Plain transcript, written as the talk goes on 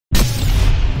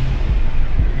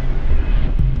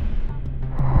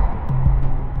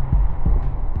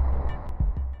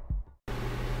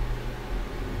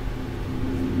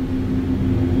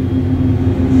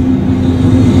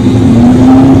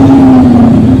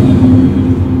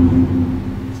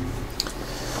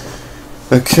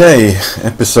Okay,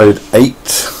 episode 8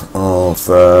 of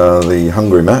the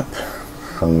Hungary map,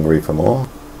 Hungary for more.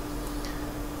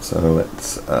 So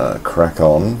let's crack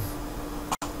on.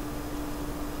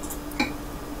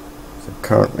 So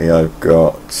currently I've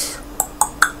got,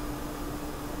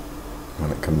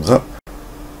 when it comes up,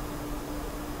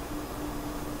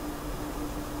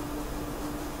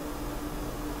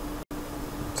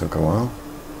 took a while.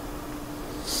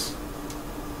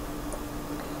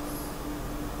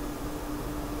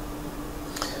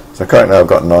 So currently I've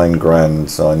got 9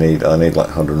 grand, so I need like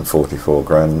 144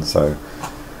 grand. So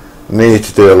I need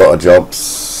to do a lot of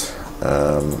jobs,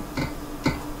 and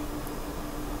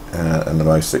the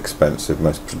most expensive,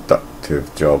 most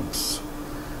productive jobs.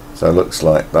 So it looks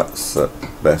like that's the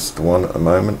best one at the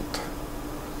moment.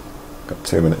 Got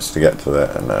 2 minutes to get to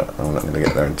there, and I'm not going to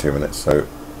get there in 2 minutes. So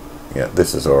yeah,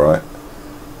 this is all right.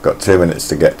 Got 2 minutes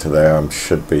to get to there. I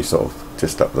should be sort of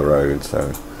just up the road.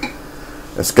 So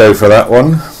let's go for that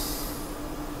one.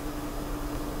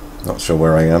 Not sure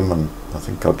where I am, and I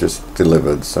think I've just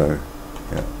delivered, so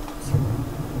yeah.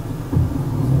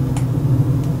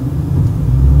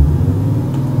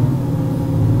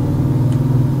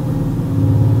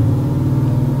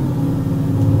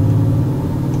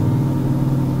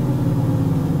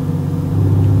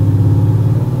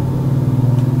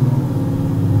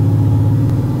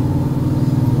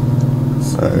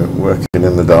 So working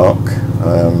in the dark.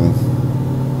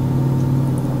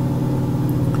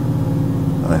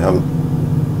 I haven't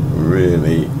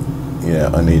really,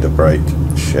 yeah, I need a break.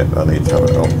 Shit, I need to have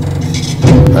it all.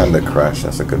 And a crash,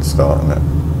 that's a good start, isn't it?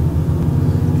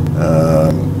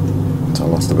 So I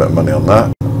lost a bit of money on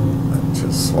that, which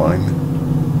is swine.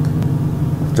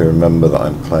 I have to remember that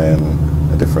I'm playing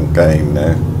a different game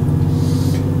now.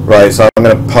 Right, so I'm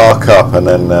going to park up and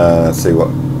then see what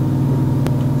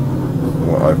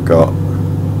I've got,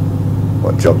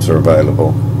 what jobs are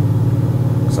available.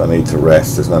 So I need to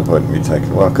rest. There's no point in me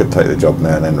taking. Well, I could take the job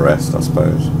now and then rest, I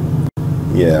suppose.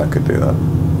 Yeah, I could do that.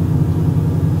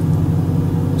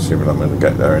 Assuming I'm going to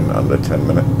get there in under 10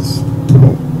 minutes.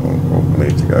 Oh, I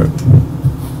need to go.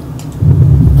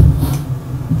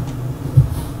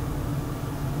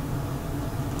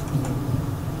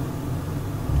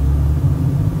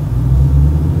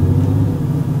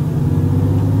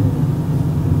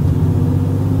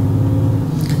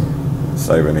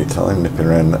 Save any time nipping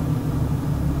around that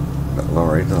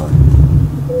lorry, don't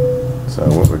I? So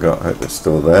what we got? I hope it's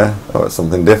still there. Oh, it's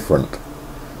something different.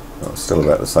 Oh, it's still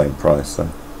about the same price, though.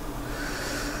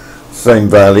 Same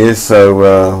value, so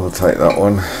we'll take that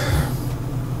one.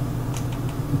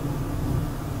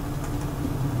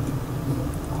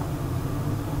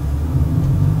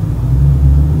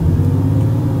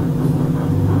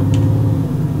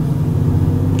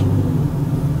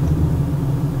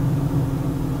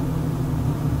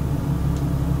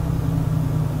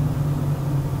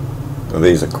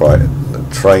 These are quite, the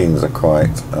trains are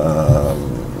quite,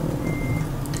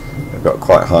 they've got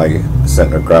quite high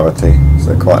centre of gravity, so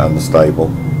they're quite unstable.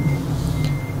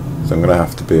 So I'm going to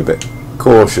have to be a bit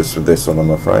cautious with this one, I'm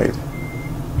afraid.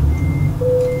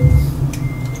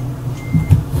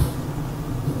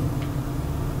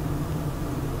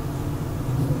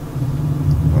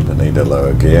 I'm going to need a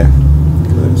lower gear,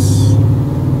 because it's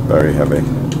very heavy.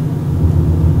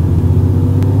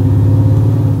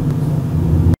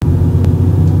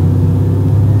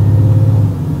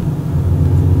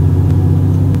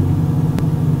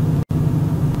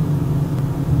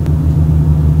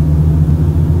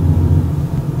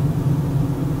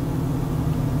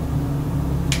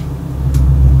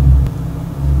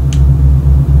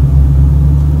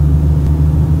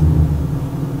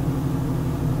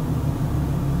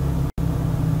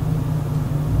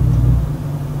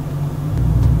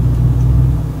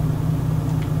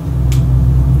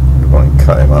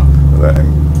 Cut him up without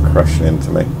him crashing into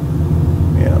me.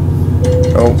 Yeah.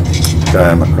 Oh,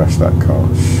 damn, I crashed that car.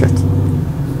 Shit.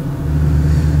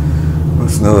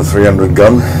 That's another 300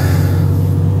 gun.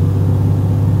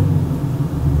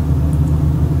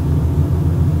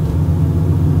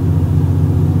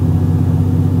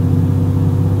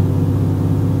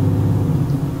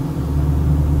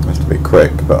 I have to be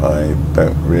quick, but I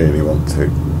don't really want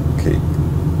to keep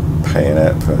paying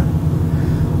out for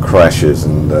crashes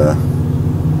and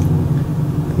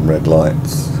red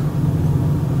lights.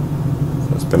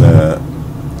 So it's been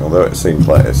although it seems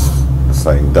like it's the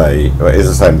same day, well, it is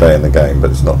the same day in the game, but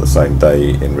it's not the same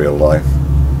day in real life.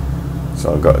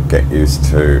 So I've got to get used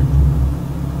to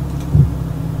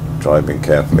driving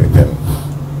carefully again.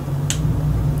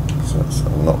 So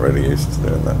I'm not really used to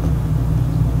doing that.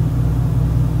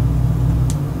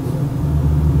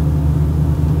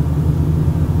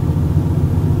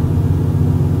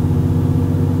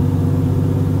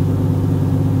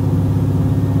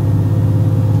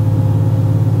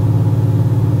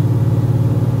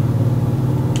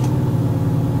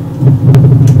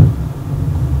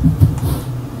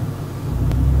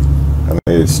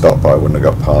 did stop, I wouldn't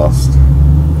have got past.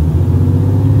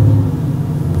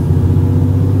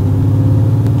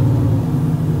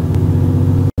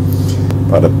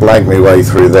 If I'd have blagged my way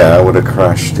through there, I would have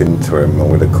crashed into him. I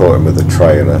would have caught him with the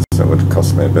trailer, so it would have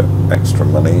cost me a bit extra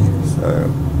money.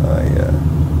 So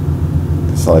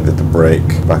I decided to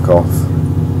brake back off.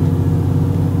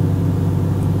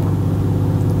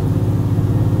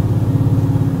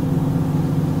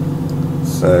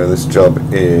 So this job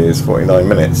is 49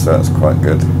 minutes, so that's quite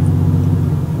good.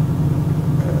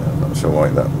 I'm not sure why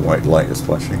that white light is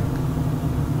flashing.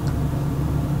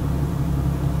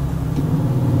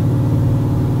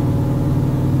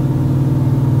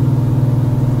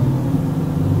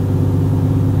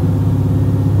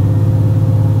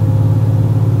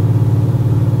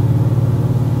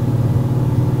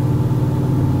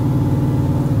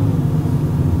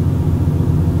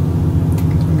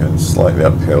 Slightly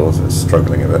uphill, so it's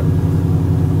struggling a bit.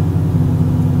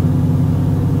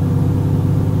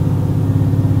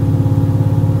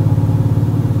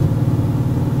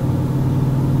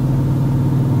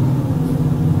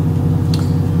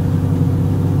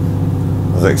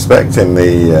 I was expecting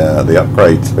the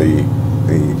upgrade to be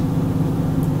the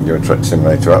Euro Truck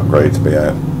Simulator upgrade to be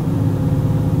out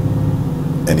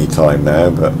any time now,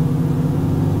 but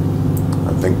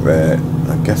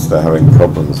I guess they're having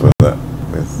problems with it,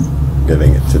 with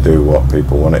getting it to do what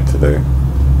people want it to do,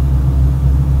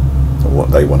 or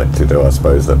what they want it to do, I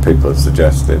suppose, that people have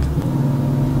suggested.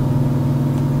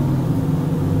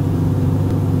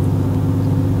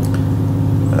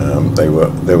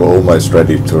 They were almost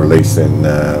ready to release in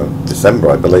December,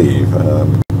 I believe.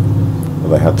 Well,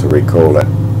 they had to recall it,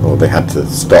 or they had to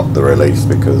stop the release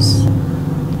because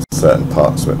certain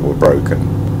parts of it were broken.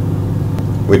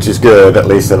 Which is good. At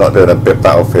least they're not doing a bit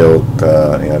Battlefield,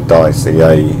 DICE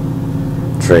EA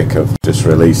trick of just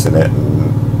releasing it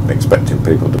and expecting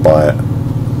people to buy it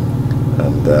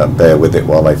and bear with it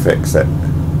while they fix it.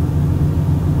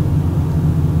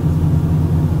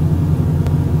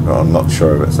 But I'm not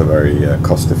sure if it's a very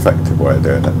cost-effective way of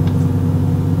doing it.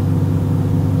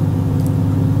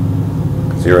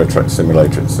 Because Euro Truck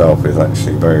Simulator itself is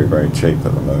actually very, very cheap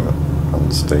at the moment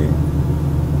on Steam,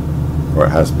 or it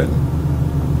has been.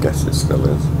 I guess it still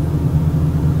is.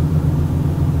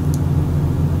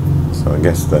 So I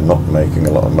guess they're not making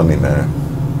a lot of money now.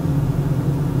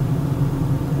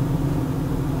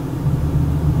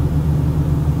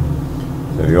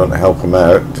 So if you want to help them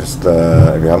out, just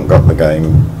if you haven't got the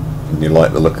game and you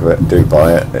like the look of it, do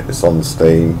buy it. It's on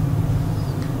Steam.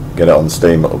 Get it on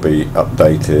Steam, it'll be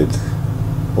updated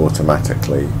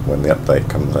automatically when the update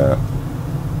comes out.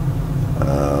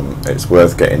 It's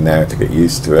worth getting now to get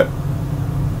used to it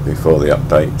before the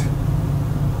update,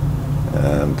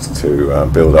 and to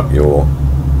build up your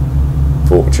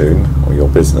fortune, or your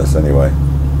business anyway.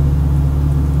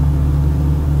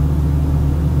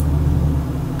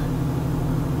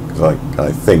 Because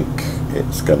I think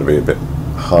it's going to be a bit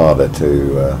harder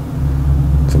to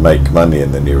make money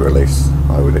in the new release,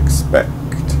 I would expect,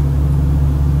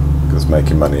 because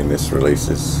making money in this release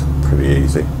is pretty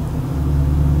easy.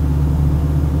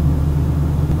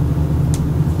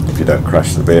 If you don't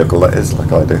crash the vehicle, that is,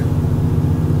 like I do.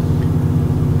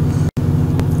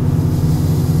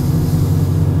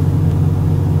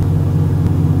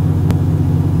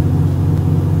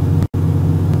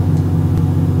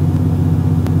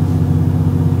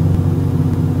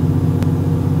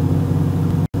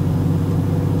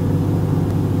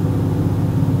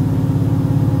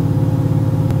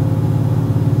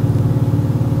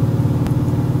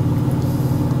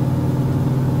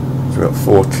 We've got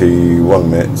 41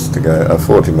 minutes to go,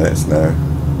 40 minutes now,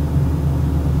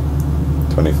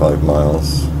 25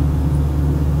 miles,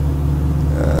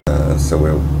 so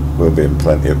we'll be in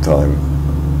plenty of time.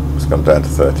 It's gone down to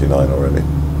 39 already.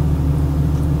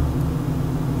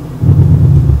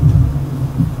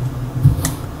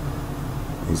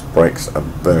 These brakes are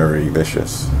very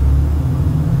vicious,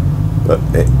 but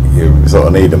you sort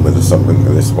of need them with something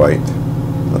with this weight.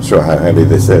 I'm not sure how heavy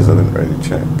this is, I didn't really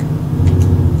check.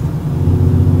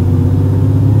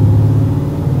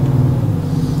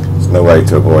 No way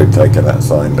to avoid taking that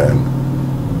sign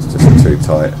down. It's just too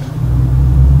tight.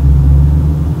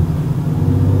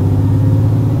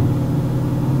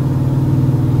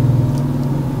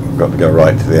 I've got to go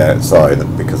right to the outside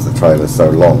because the trailer's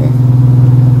so long,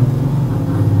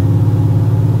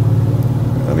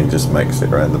 and he just makes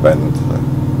it around the bend. So.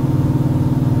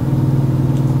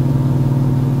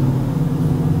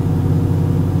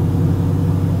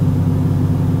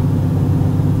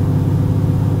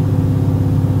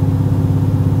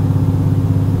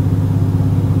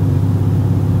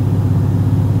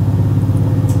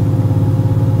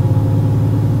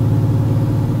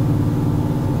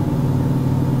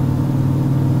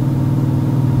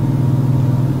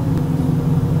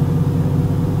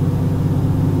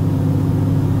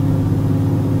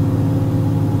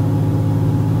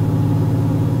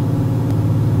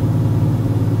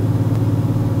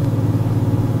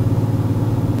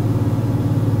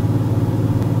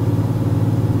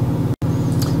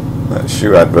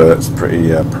 shoe advert's pretty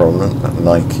prominent, that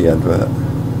Nike advert.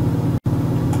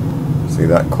 See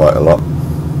that quite a lot.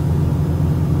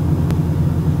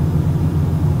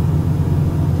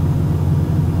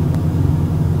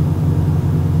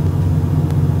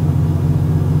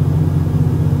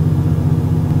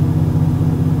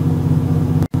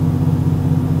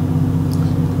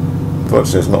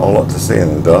 Unfortunately, there's not a lot to see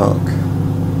in the dark.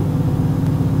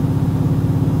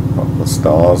 The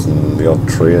stars and the odd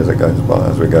tree as it goes by,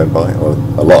 as we go by, or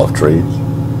a lot of trees.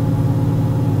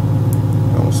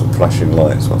 Oh, some flashing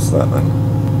lights. What's that then?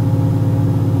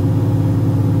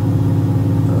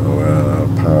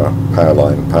 Oh, power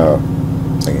line, power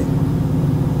thingy.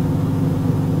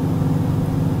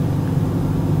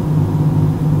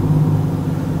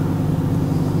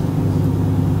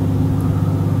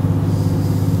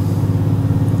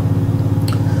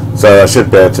 So I should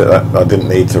be able to, I didn't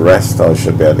need to rest, I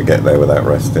should be able to get there without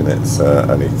resting. It's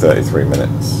only 33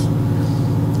 minutes.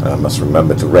 I must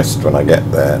remember to rest when I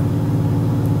get there.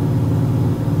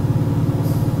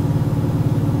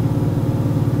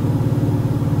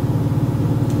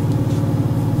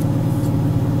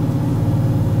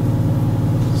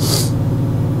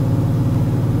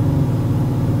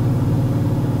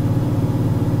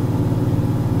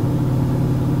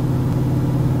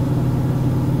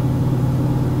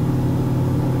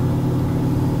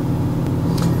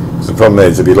 The problem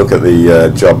is, if you look at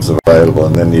the jobs available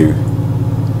and then you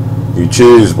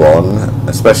choose one,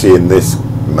 especially in this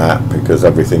map, because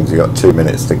everything's, you got 2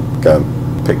 minutes to go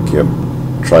and pick your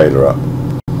trailer up.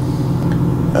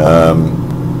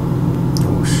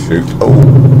 Oh shoot! Oh,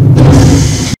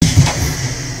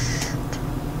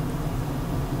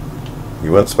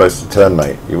 you weren't supposed to turn,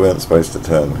 mate. You weren't supposed to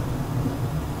turn.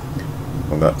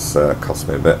 Well, that's cost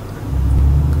me a bit.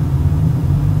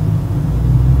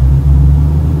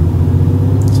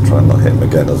 Try and not hit him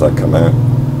again as I come out.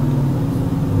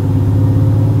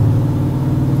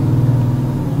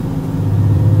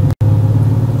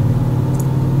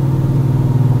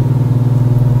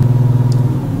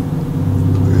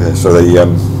 Yeah, so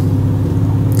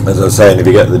as I was saying, if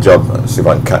you get the job, let's see if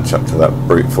I can catch up to that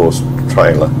brute force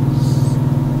trailer.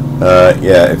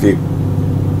 Yeah, if you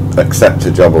accept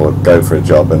a job or go for a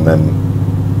job and then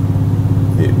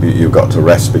you've got to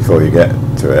rest before you get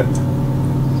to it,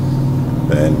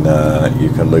 then you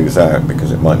can lose out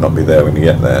because it might not be there when you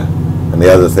get there. And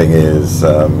the other thing is,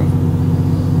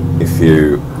 if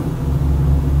you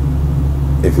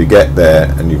get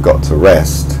there and you've got to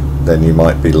rest, then you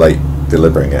might be late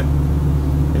delivering it.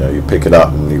 You know, you pick it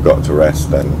up and you've got to rest,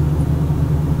 then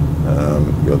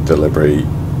your delivery,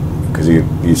 because you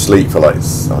sleep for like,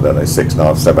 I don't know,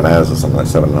 6.5, 7 hours or something, like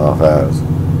 7.5 hours.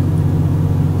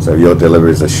 So if your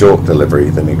delivery is a short delivery,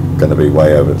 then you're going to be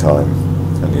way over time.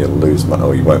 And you'll lose money,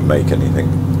 or you won't make anything.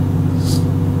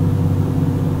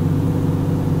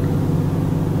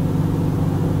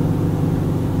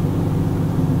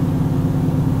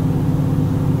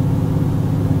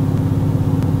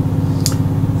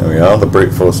 There we are, the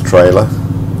brute force trailer.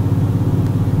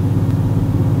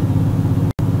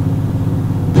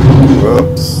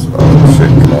 Whoops! Oh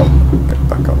shit! Come on, get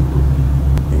back on.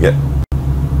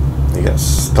 You get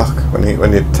stuck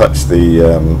when you touch the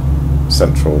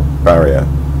central barrier.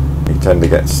 You tend to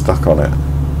get stuck on it,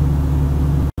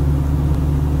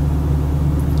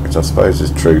 which I suppose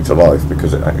is true to life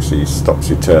because it actually stops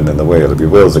you turning the wheel. If your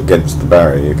wheel's against the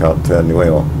barrier, you can't turn your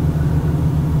wheel.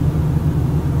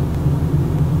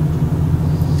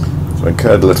 So I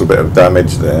incurred a little bit of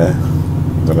damage there.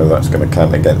 I don't know if that's going to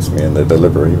count against me in the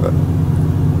delivery, but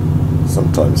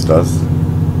sometimes does.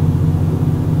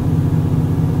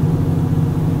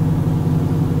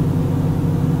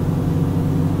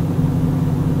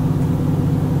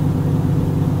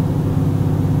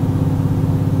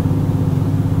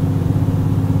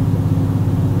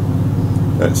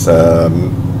 It's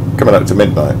coming up to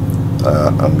midnight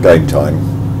on game time,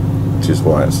 which is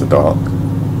why it's so dark.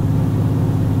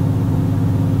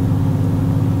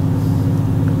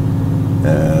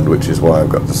 And which is why I've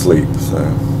got to sleep.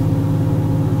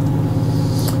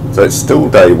 So it's still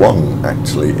day one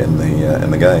actually in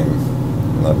the game,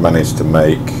 and I've managed to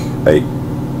make eight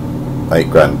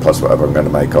grand plus whatever I'm going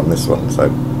to make on this one. So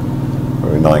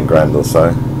maybe 9 grand or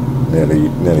so,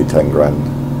 nearly 10 grand.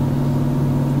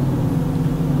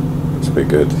 Be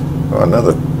good. Got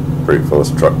another brute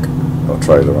force truck or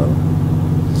trailer on.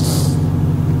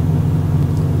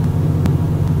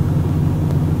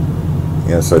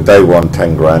 Yeah, so day one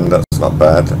 10 grand, that's not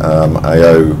bad. I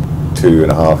owe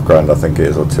 2.5 grand, I think it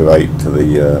is, or 2.8 to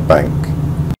the bank.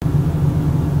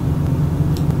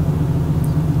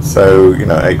 So, you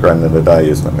know, 8 grand in a day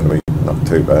is not going to be not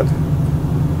too bad.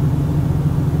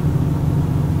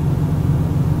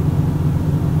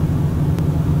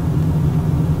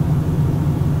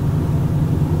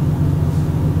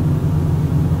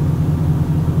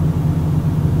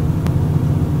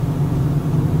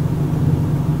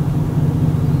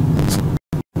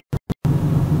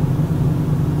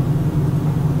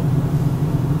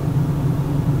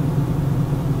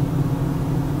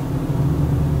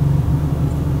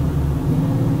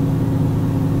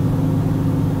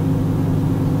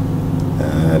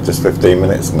 15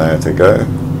 minutes now to go.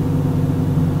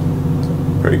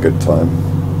 Pretty good time.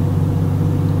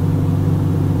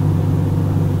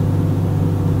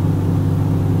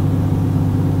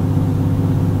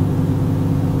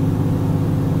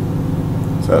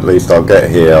 So at least I'll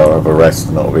get here, I'll have a rest,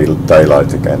 and it'll be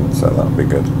daylight again, so that'll be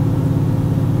good.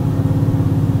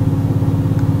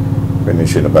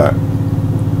 Finishing about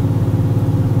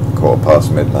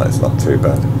midnight, it's not too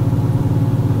bad.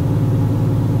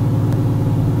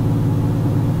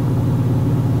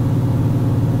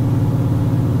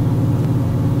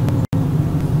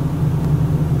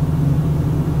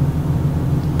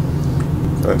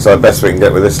 So the best we can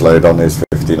get with this load on is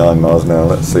 59 miles an hour.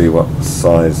 Let's see what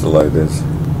size the load is.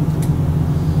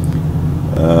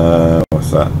 What's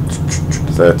that?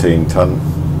 13 ton.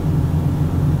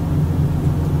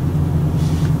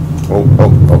 Oh,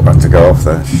 I had to go off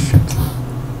there. Shit.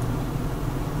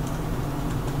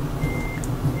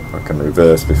 If I can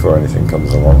reverse before anything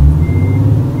comes along.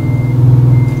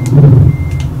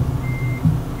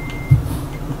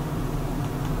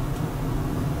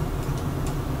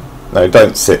 No,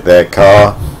 don't sit there,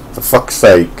 car. For fuck's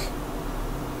sake.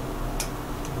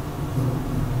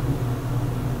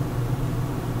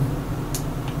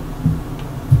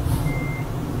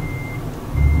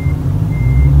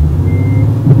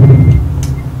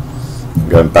 I'm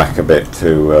going back a bit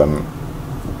to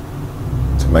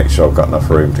make sure I've got enough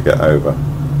room to get over.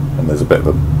 And there's a bit of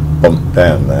a bump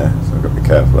down there, so I've got to be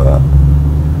careful of that.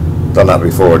 Done that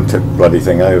before and tipped the bloody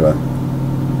thing over.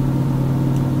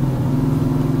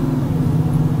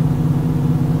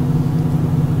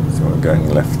 Going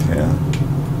left here.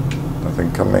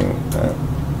 Nothing coming.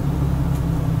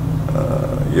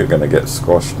 You're going to get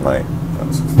squashed, mate.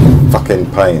 That's a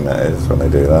fucking pain, that is, when they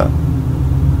do that.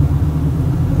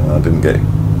 I didn't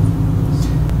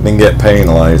get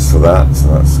penalised for that, so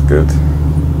that's good.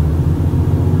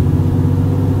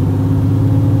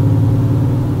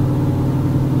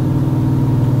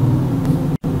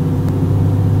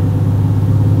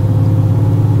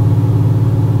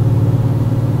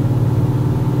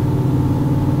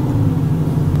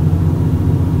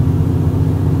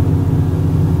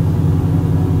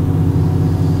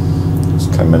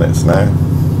 Minutes now.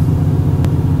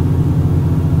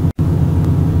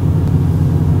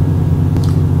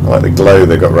 I like the glow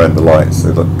they got around the lights.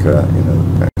 They look, you know,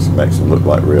 actually makes them look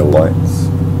like real lights.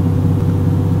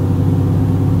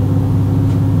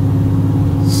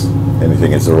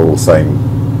 Anything is they're all the same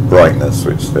brightness,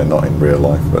 which they're not in real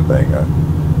life, but there you go.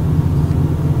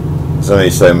 There's only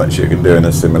so much you can do in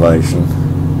a simulation.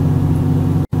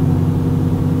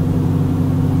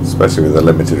 Especially with the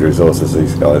limited resources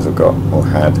these guys have got, or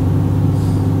had.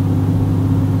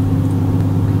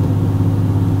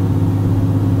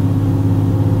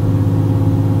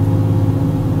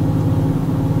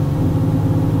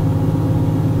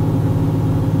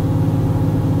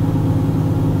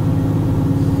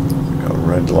 Got a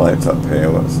red light up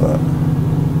here, what's that?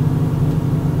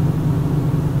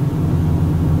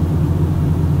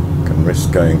 Can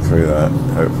risk going through that,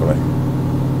 hopefully.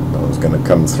 No one's going to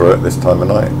come through it this time of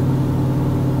night.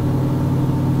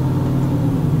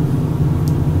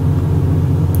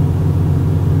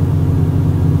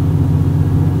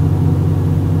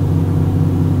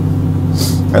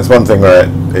 That's one thing where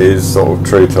it is sort of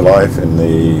true to life. In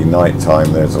the night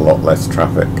time there's a lot less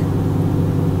traffic.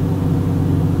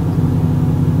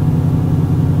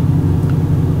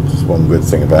 Just one good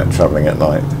thing about travelling at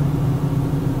night.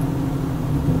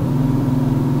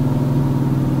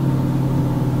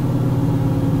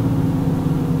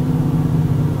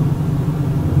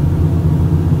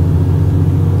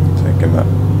 Taking that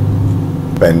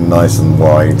bend nice and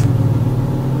wide.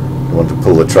 You want to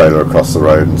pull the trailer across the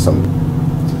road and some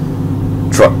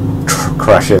truck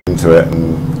crash into it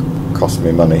and cost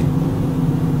me money.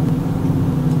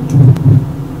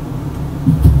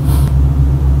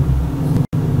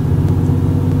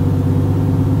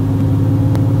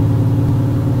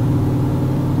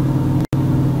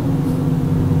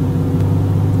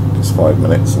 Just 5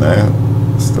 minutes now.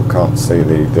 Still can't see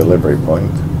the delivery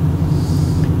point.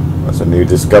 That's a new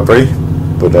discovery,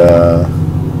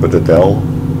 Buddha-Del.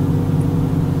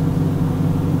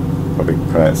 Probably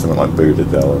pronounce something like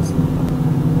Buddha-Del.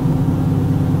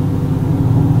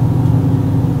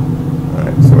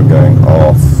 Right, so we're going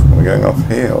off. Are we going off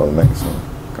here or the next one?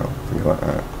 Can't figure that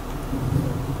out.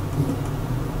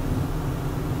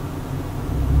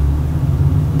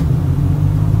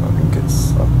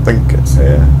 I think it's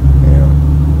here.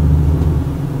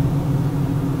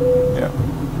 Yeah.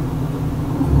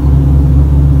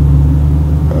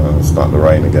 It's starting to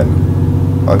rain again.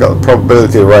 I got the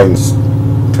probability of rain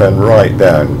turn right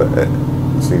down, but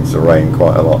seems to rain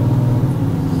quite a lot.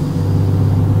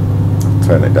 I'll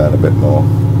turn it down a bit more.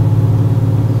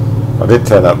 I did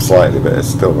turn up slightly, but it's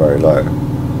still very low.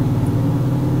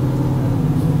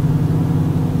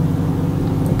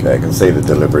 Okay, I can see the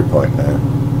delivery point now.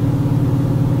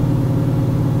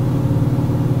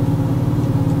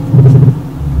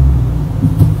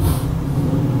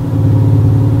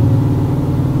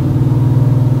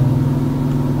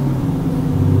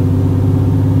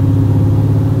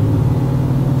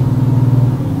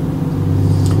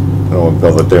 I don't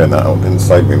bother doing that. It didn't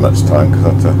save me much time because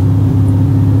I had to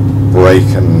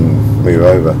brake and move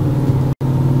over.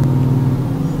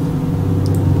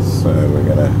 So we're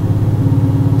going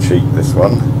to cheat this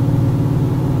one.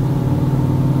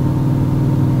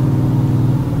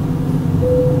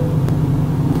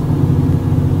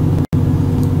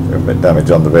 There's a bit of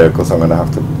damage on the vehicle, so I'm going to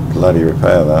have to bloody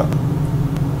repair that.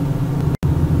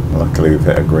 Luckily we've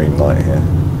hit a green light here.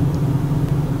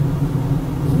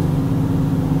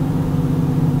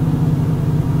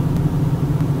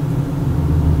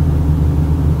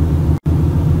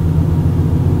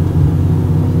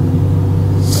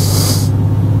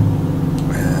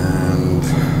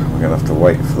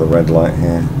 Wait for the red light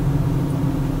here.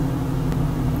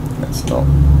 Let's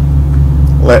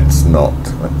not.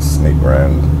 Let's sneak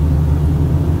round.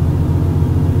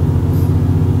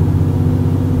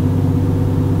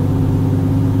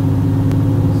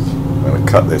 I'm going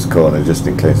to cut this corner just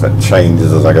in case that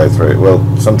changes as I go through it. Well,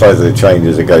 sometimes it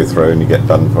changes as you go through and you get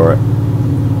done for it.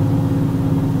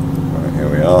 Right, here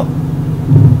we are.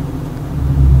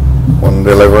 One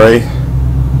delivery.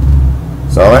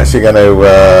 So I'm actually going to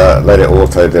let it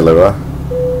auto-deliver.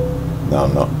 No,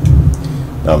 I'm not.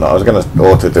 No, I'm not. I was going to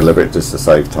auto-deliver it just to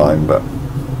save time, but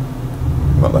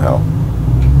what the hell.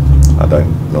 I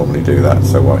don't normally do that,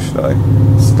 so why should I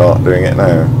start doing it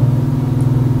now?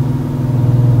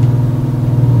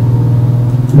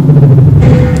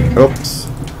 Oops.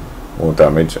 More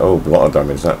damage. Oh, a lot of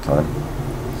damage that time.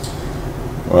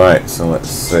 Right, so let's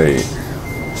see.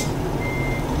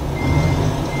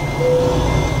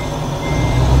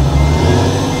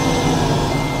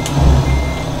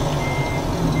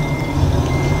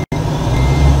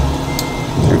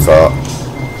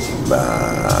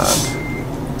 Bad.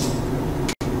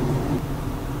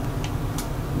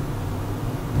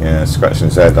 Yeah, scratching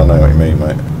his head, I know what you mean,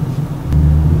 mate.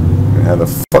 How the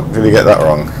fuck did he get that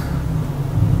wrong?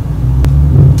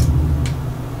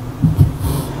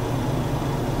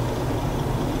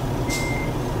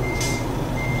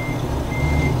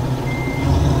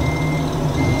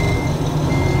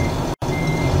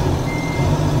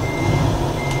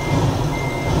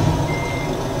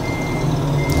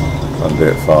 Do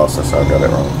it faster, so I got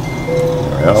it wrong.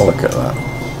 There we are, look at that.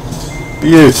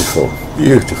 Beautiful,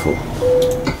 beautiful.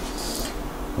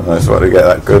 Nice way to get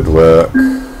that good work.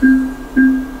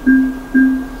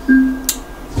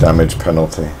 Damage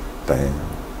penalty. Damn.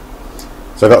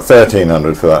 So I got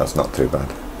 1300 for that, it's not too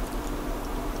bad.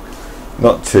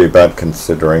 Not too bad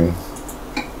considering.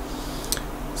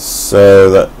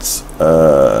 So that's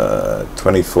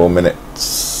 24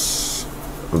 minutes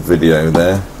of video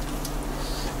there.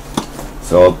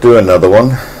 So I'll do another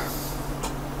one.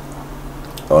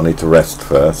 I'll need to rest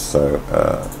first, so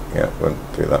yeah, won't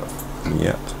do that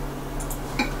yet.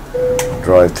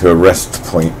 Drive to a rest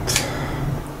point.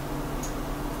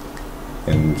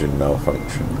 Engine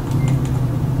malfunction.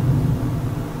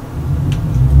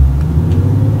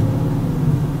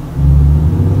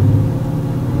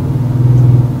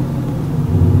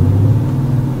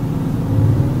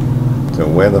 So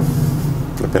where the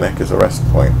flipping heck is a rest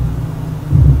point?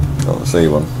 Can't see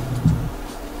one.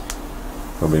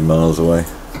 Probably miles away.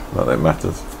 Not that it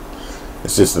matters.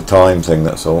 It's just the time thing,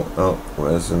 that's all. Oh,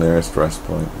 where's the nearest rest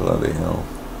point? Bloody hell.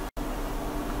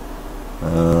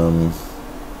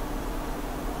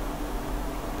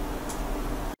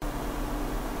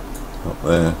 Up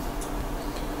there.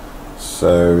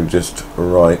 So just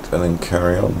right and then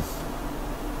carry on.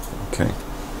 Okay.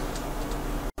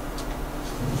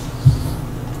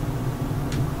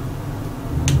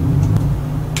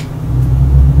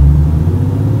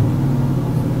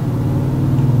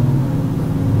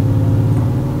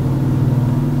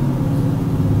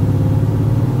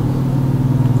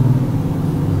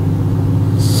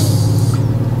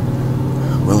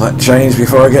 That change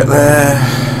before I get there?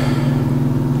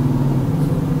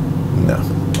 No.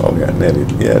 Oh yeah, nearly.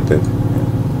 Yeah, it did.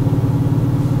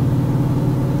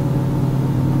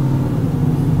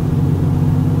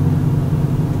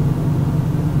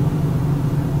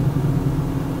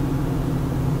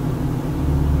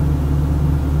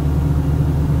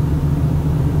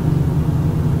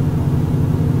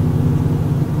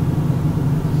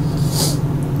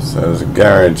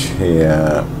 garage here.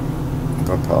 Have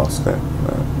I passed it?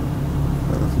 No.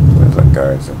 Where's that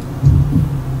garage?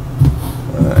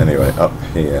 Anyway, up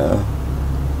here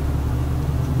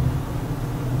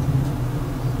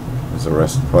is a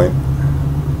rest point.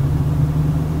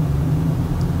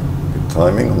 Good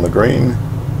timing on the green.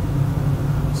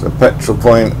 So petrol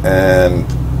point and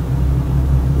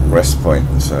rest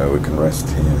point, so we can rest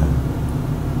here.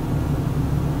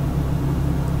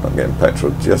 Not getting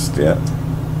petrol just yet.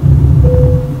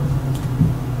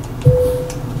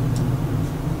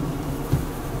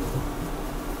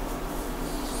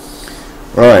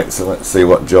 Right, so let's see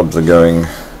what jobs are going.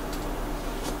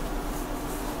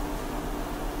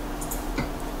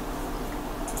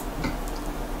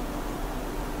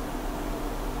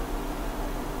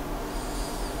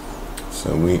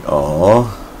 So we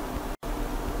are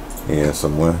here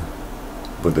somewhere,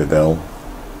 Budadel.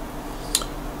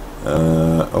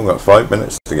 I've got 5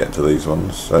 minutes to get to these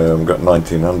ones, so I've got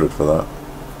 1900 for that.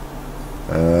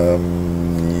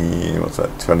 What's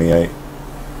that, 28?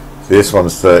 This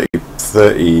one's 30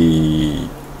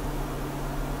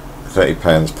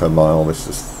 pounds per mile. This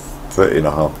is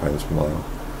 30.5 pounds per mile.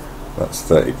 That's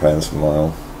 30 pounds per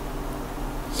mile.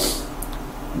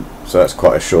 So that's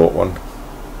quite a short one.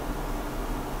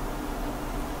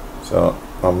 So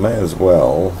I may as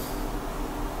well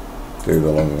do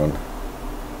the long one.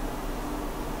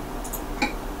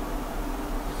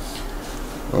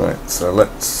 Right, so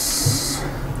let's...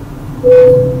 Oh,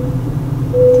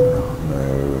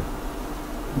 no.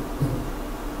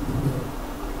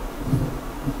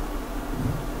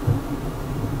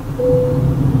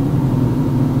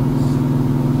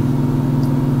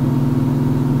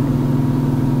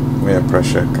 Air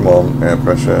pressure, come on, air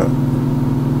pressure.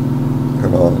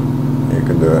 Come on, you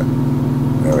can do it.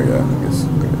 There we go, I think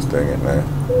it's doing it now.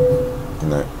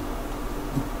 No.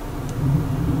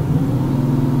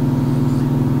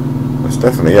 It's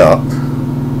definitely up.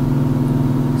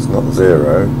 It's not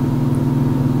zero.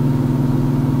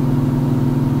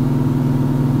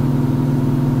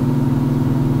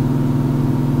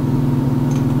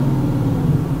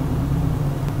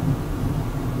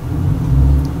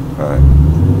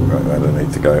 Right, I don't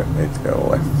need to go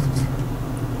left.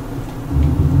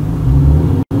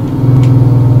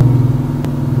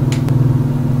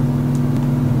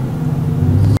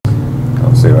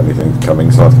 Can't see anything coming,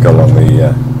 so I have to go along the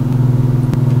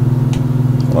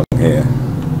along here,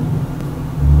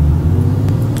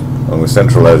 along the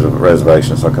central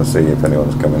reservation, so I can see if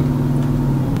anyone's coming.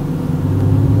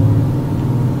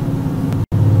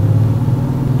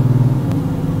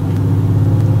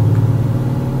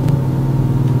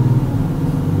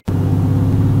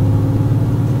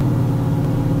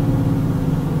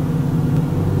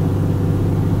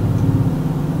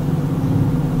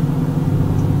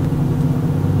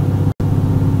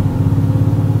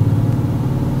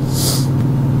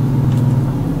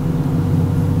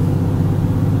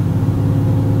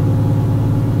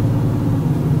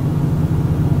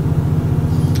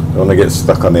 When I get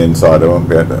stuck on the inside, I won't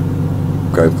be able to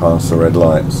go past the red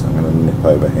lights. I'm going to nip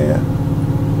over here.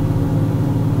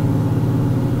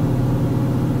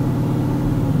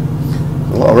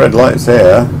 There's a lot of red lights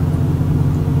here.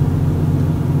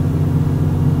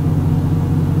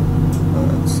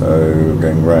 Right, so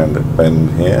going round at bend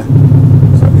here.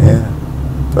 Is that here?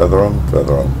 Further on,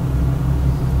 further on.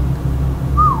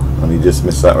 And you just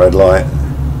missed that red light.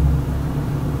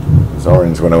 It was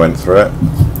orange when I went through it.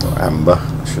 Or amber,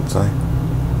 I should say.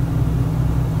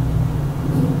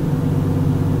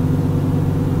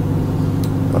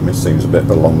 It seems a bit of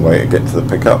a long way to get to the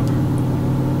pickup.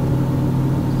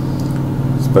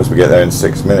 Supposed to get there in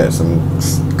 6 minutes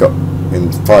and got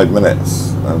in 5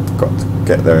 minutes. I've got to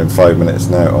get there in 5 minutes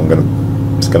now.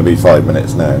 It's going to be 5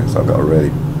 minutes now, so I've got to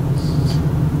really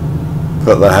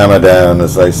put the hammer down,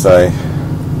 as they say,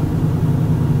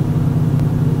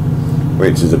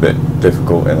 which is a bit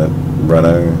difficult in a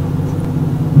Renault.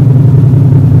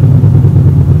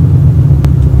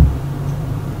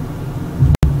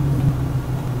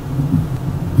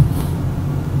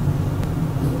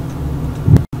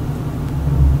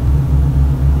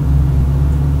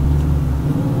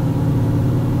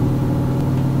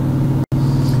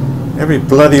 Every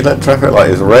bloody traffic light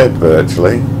is red,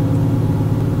 virtually.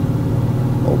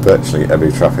 Or virtually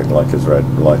every traffic light is red.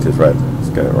 Let's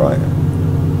get it right.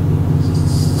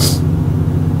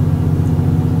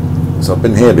 So I've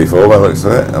been here before by the looks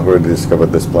of it. I've already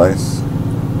discovered this place.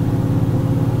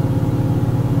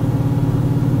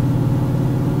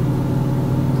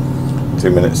 Two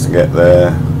minutes to get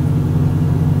there.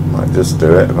 Might just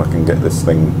do it if I can get this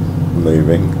thing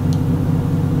moving.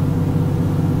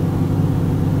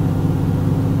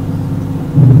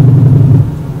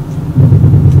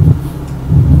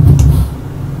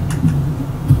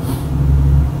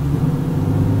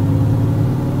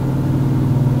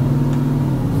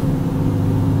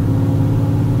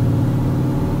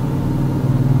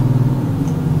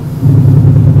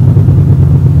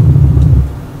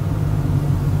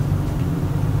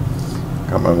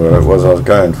 Can't remember where it was I was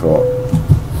going for.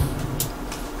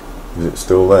 Is it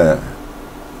still there?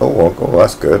 Oh, well,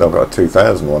 that's good. I've got a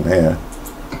 2000 one here.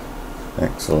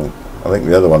 Excellent. I think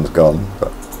the other one's gone,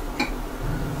 but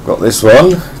got this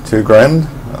one, 2 grand.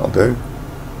 That'll do.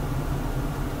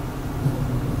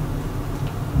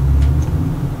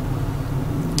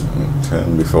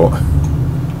 Turn before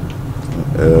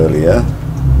earlier.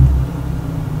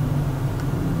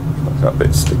 Like that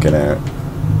bit sticking out.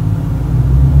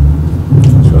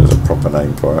 I'm sure there's a proper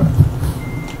name for it.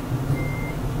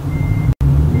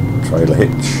 Trailer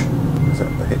hitch. Is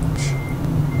that the hitch?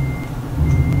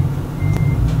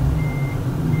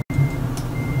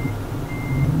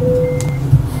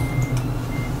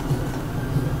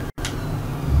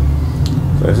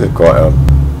 So this is quite a...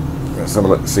 Let's have a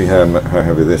look to see how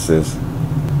heavy this is.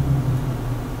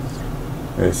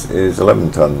 This is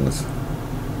 11 tons.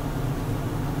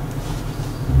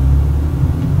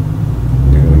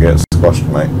 You're going to get squashed,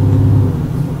 mate.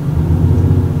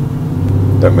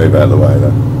 Don't move out of the way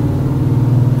though.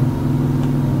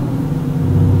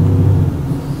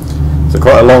 It's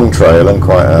quite a long trail and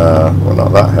quite well,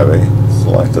 not that heavy. It's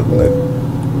lighter than it.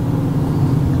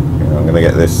 Yeah, I'm going to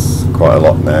get this quite a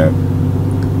lot now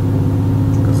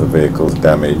because the vehicle's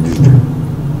damaged.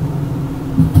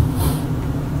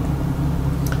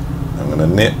 I'm going to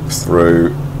nip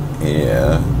through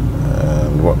here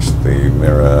and watch the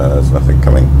mirrors. Nothing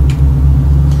coming.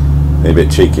 A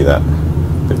bit cheeky, that. A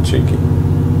bit cheeky.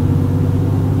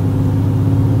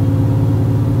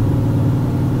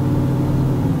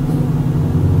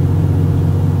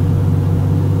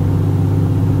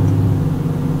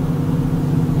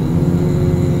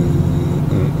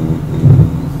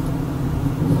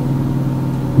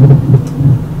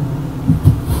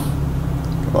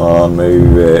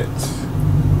 Move it.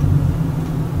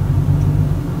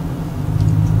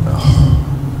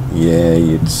 Oh, yeah,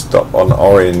 you'd stop on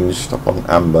orange, stop on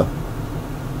amber.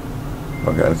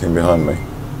 Not got anything behind me.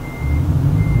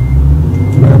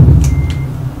 No.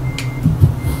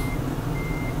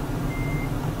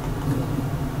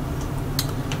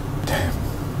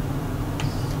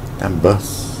 Damn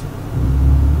bus.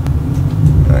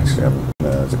 Actually,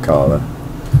 there's a car there.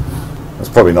 It's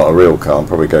probably not a real car, I'll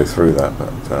probably go through that,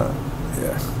 but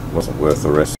yeah, it wasn't worth the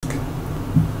risk.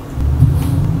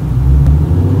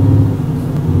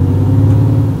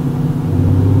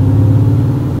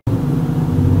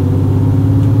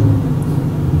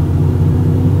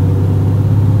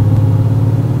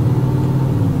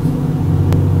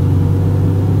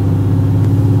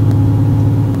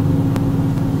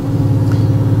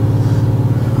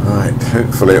 Right,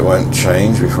 hopefully it won't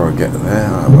change before I get there.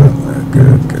 I won't.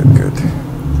 Good, good, good.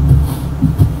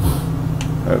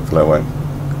 Hopefully I won't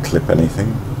clip anything.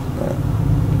 No.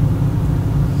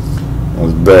 I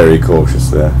was very cautious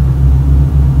there.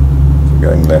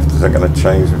 Going left, is that going to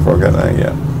change before I get there?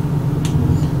 Yeah.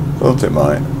 Thought it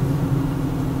might.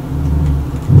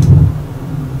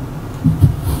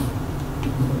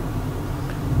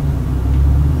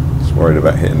 Just worried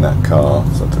about hitting that car,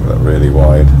 so I took that really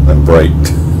wide and then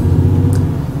braked.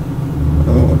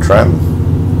 Oh, a tram.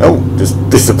 Oh, just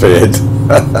disappeared.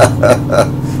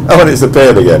 Oh, and it's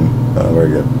appeared again. Oh, very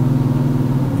good.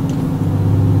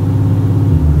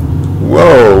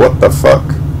 Whoa, what the fuck?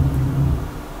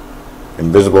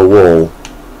 Invisible wall.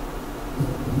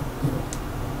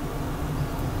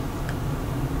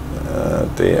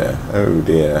 Dear. Oh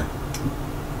dear.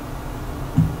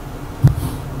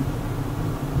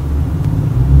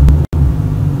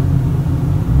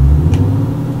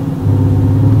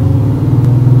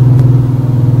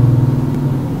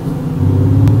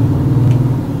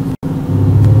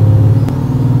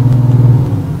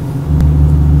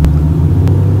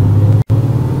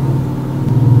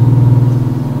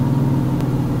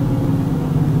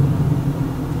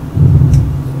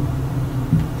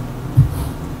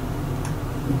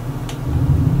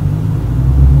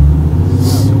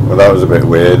 Well, that was a bit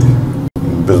weird.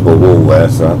 Invisible wall there,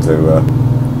 so I had to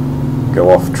go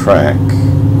off track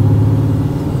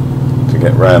to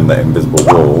get round that invisible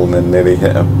wall and then nearly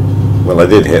hit a... Well, I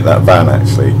did hit that van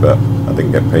actually, but I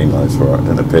didn't get penalised for it. It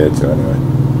didn't appear to anyway.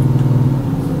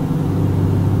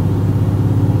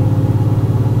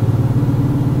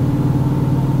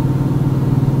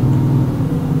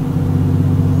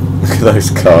 Look at those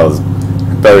cars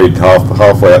buried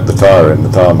halfway up the tyre in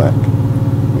the tarmac.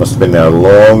 Must have been there a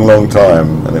long, long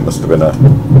time, and it must have been a...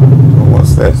 Oh,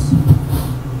 what's this?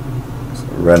 It's a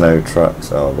Renault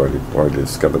trucks. Oh, I've already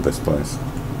discovered this place.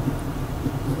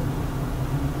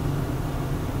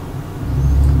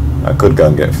 I could go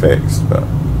and get fixed, but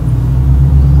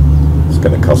it's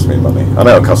going to cost me money. I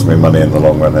know it'll cost me money in the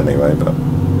long run anyway, but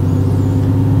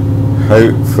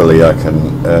hopefully I can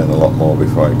earn a lot more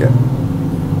before I get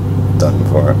done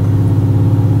for it.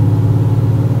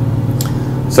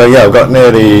 So yeah, I've got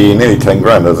nearly 10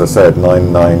 grand, as I said,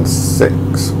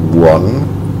 9961.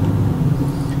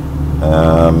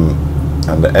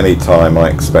 And at any time I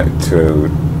expect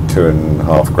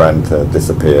 2.5 grand to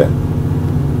disappear.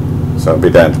 So I'll be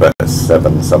down to about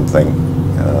 7 something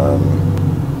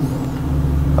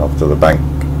after the bank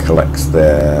collects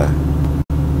their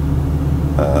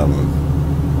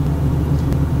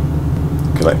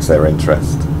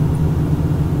interest.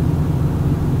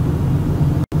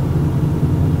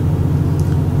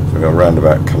 So we've got a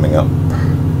roundabout coming up.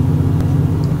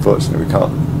 Unfortunately we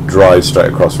can't drive straight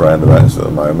across roundabouts at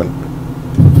the moment.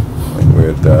 I think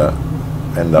we'd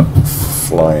end up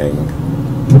flying.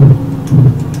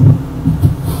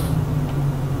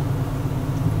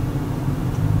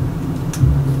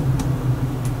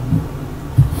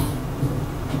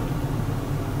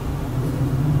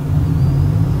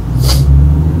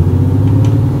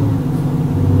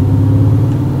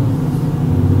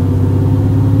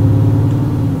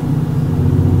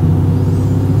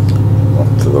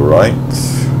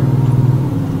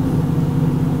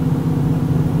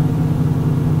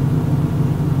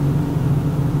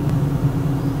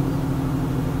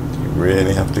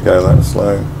 Really have to go that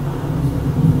slow.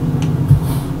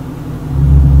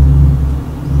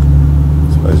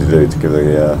 I suppose you do, to give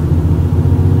the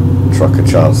truck a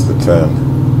chance to turn.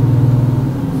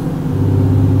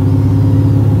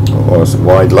 Oh, it's a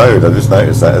wide load. I just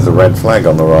noticed that there's a red flag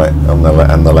on the right,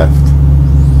 and the left.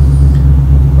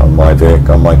 On my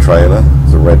vehicle, on my trailer,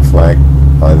 there's a red flag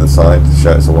either side to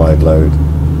show it's a wide load.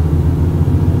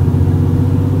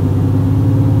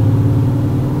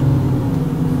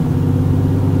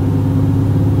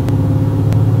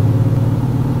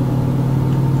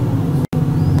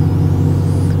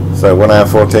 So 1 hour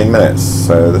 14 minutes,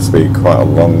 so this will be quite a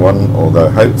long one,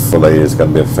 although hopefully there's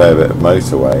going to be a fair bit of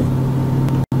motorway.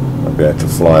 I'll be able to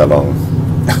fly along.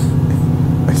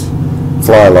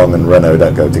 Fly along and Renault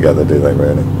don't go together, do they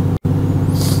really?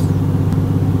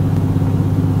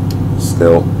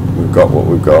 Still, we've got what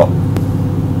we've got.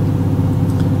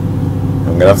 I'm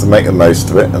going to have to make the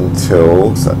most of it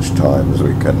until such time as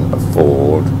we can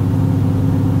afford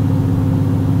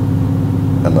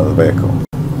another vehicle.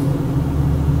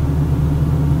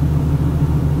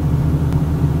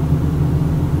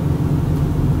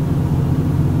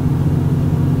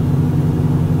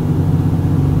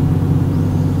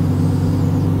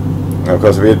 Of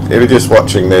course, if you're just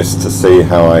watching this to see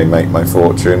how I make my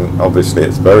fortune, obviously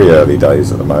it's very early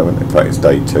days at the moment. In fact, it's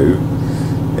day 2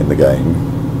 in the game.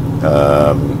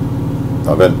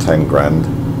 I've earned 10 grand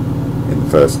in the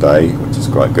first day, which is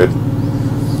quite good.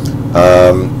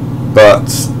 But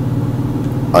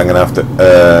I'm going to have to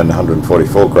earn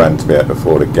 144 grand to be able to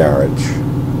afford a garage.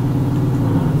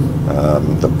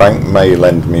 The bank may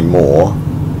lend me more,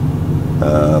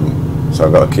 so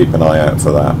I've got to keep an eye out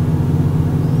for that.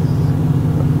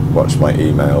 Watch my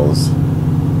emails.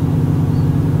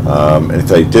 If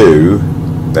they do,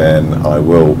 then I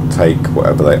will take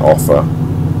whatever they offer.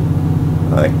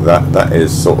 I think that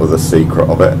is sort of the secret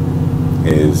of it,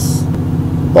 is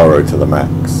borrow to the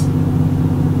max,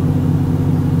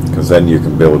 because then you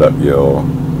can build up your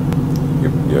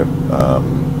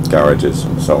garages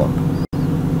and so on.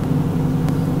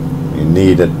 You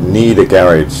need a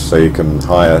garage so you can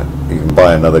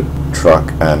buy another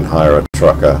truck and hire a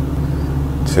trucker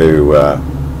to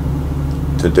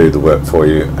do the work for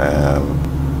you,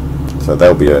 so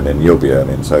they'll be earning, you'll be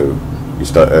earning, so you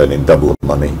start earning double the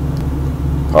money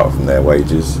apart from their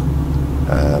wages,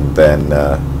 and then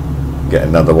get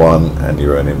another one and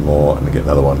you're earning more, and you get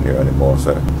another one and you're earning more.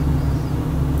 So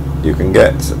you can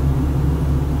get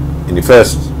in your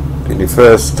first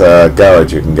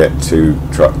garage, you can get 2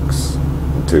 trucks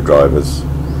and 2 drivers,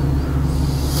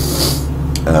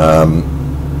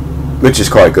 which is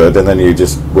quite good, and then you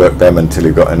just work them until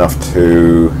you've got enough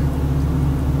to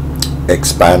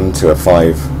expand to a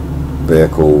 5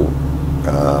 vehicle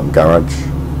garage,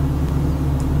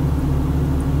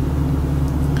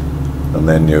 and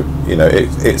then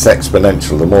it's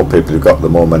exponential. The more people you've got, the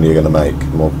more money you're going to make.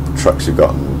 The more trucks you've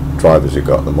got and drivers you've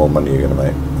got, the more money you're going to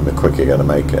make, and the quicker you're going to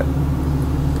make it.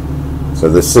 So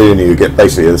the sooner you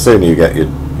get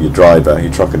your driver,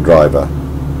 your truck and driver,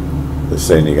 the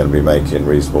sooner you're going to be making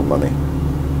reasonable money.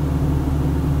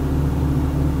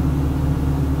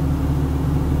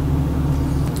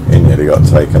 He nearly got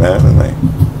taken out, didn't he?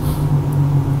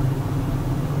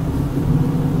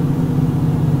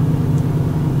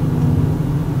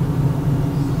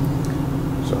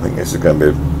 So I think this is going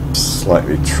to be a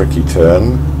slightly tricky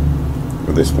turn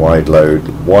with this wide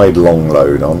long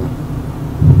load on.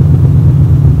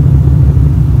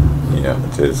 Yeah,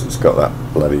 it is. It's got that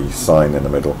bloody sign in the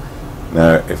middle.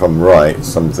 Now, if I'm right,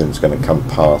 something's going to come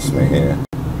past me here.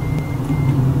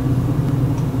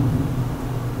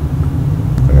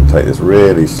 I'm going to take this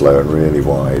really slow and really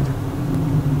wide.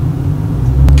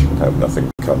 And hope nothing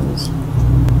comes.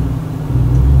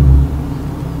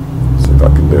 See if I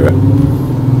can do it.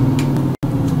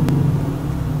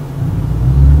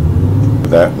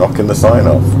 Without knocking the sign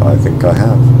off. I think I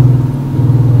have.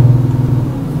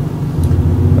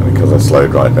 And because I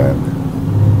slowed right down.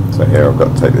 So here I've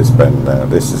got to take this bend now.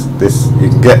 This you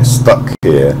can get stuck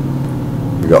here.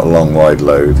 You've got a long wide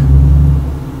load,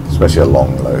 especially a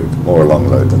long load, more a long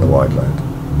load than a wide load.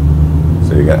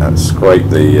 So you get and scrape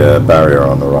the barrier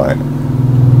on the right.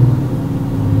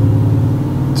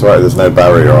 It's right, there's no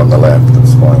barrier on the left,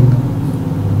 that's fine.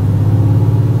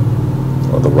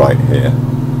 Or the right here.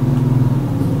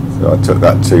 So I took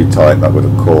that too tight, that would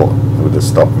have caught, it would have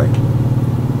stopped me.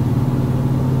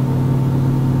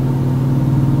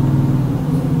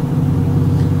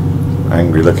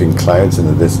 Angry looking clouds in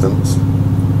the distance.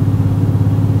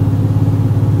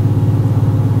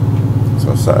 So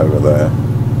what's that over there?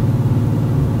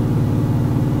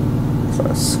 Is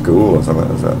that a school or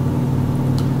something, is that?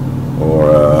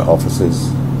 Or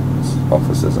offices? It's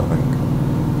offices, I think.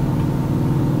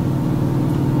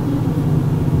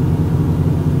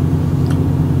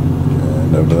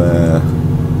 And over there.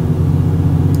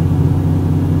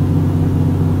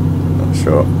 Not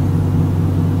sure.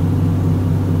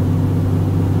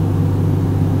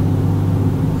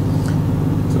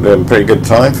 Doing pretty good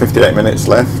time, 58 minutes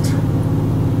left.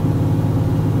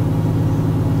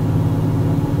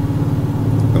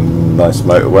 And nice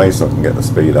motorway so I can get the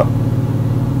speed up.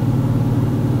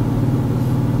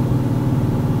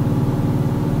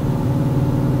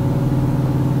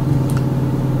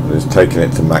 I'm just taking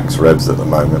it to max revs at the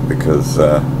moment because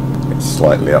it's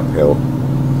slightly uphill.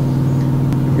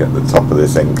 Get the top of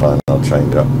this incline, I'll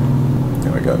change up.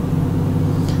 There we go.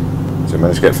 So we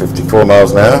managed to get 54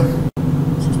 miles an hour.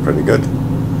 Pretty good.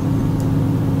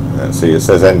 See, it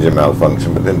says engine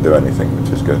malfunction, but didn't do anything,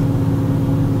 which is good.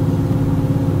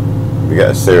 If you get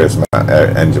a serious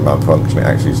engine malfunction, it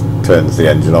actually turns the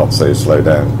engine off, so you slow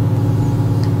down.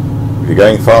 If you're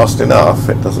going fast enough,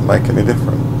 it doesn't make any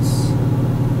difference.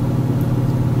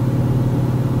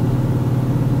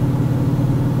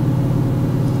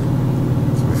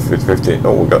 So 50.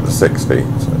 Oh, we got to 60,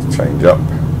 so let's change up.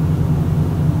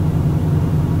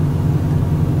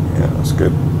 Yeah, that's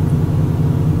good.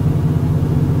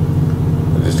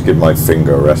 Just to give my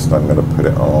finger a rest, I'm going to put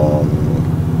it on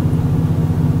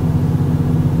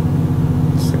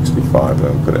 65,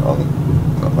 then put it on,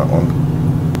 not that one,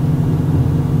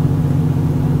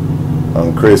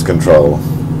 on cruise control.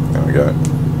 There we go.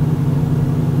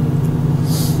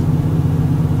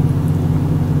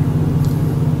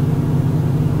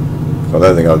 I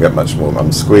don't think I'll get much more.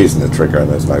 I'm squeezing the trigger and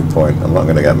there's no point. I'm not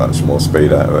going to get much more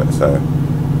speed out of it, so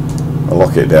I'll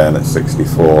lock it down at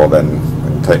 64, then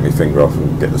take my finger off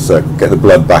and get the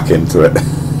blood back into it.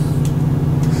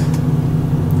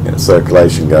 Get the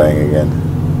circulation going again.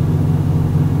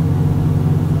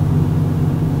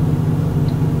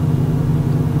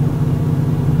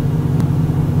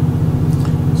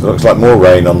 So it looks like more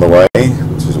rain on the way,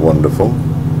 which is wonderful.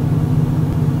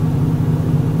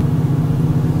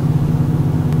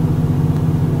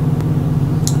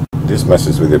 It just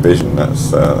messes with your vision,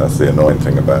 that's the annoying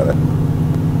thing about it.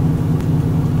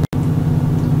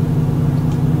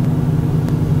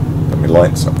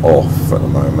 Lights are off at the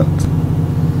moment.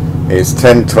 It's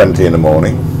 10:20 in the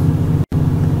morning,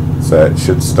 so it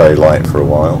should stay light for a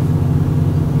while.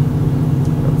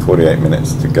 48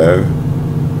 minutes to go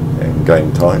in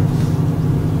game time,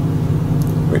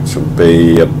 which will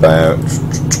be about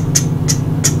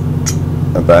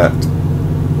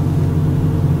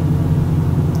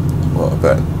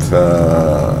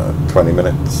 20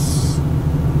 minutes,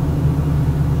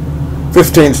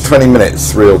 15 to 20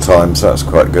 minutes real time, so that's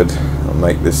quite good. I'll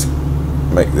make this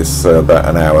about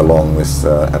an hour long, this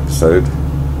episode.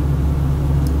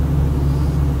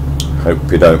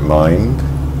 Hope you don't mind.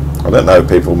 I don't know if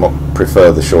people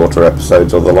prefer the shorter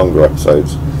episodes or the longer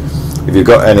episodes. If you've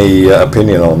got any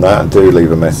opinion on that, do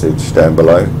leave a message down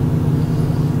below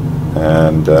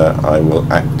and I will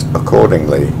act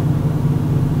accordingly.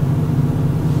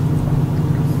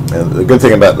 And the good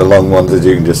thing about the long ones is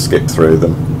you can just skip through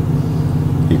them.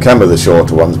 You can with the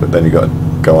shorter ones, but then you've got to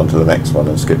go on to the next one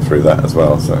and skip through that as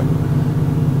well. So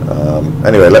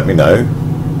anyway, let me know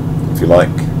if you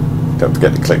like. Don't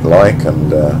forget to click like,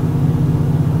 and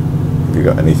if you've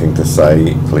got anything to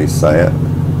say, please say it.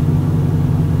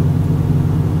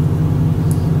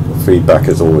 Feedback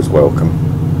is always welcome.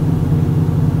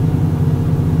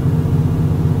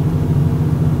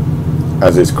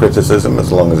 as is criticism,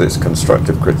 as long as it's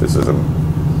constructive criticism,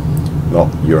 not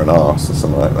 "you're an arse" or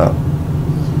something like that.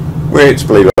 Which,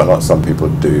 believe it or not, some people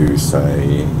do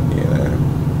say. You know,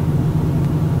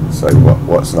 say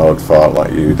what's an old fart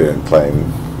like you doing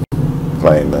playing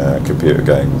computer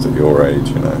games at your age,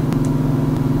 you know.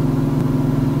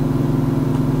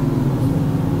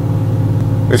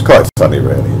 It's quite funny,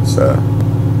 really. It's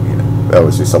you know,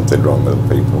 obviously something wrong with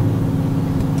the people.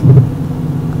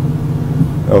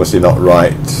 Obviously not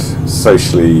right.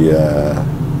 Socially,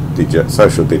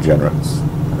 social degenerates.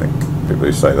 I think people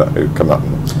who say that, who come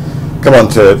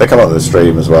onto the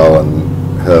stream as well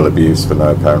and hurl abuse for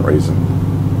no apparent reason.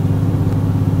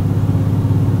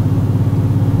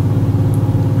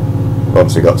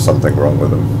 Obviously got something wrong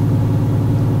with them.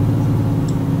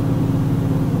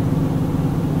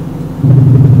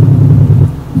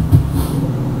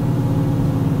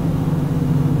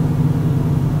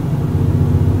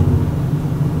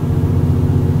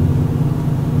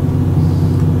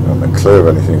 Clear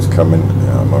if anything's coming.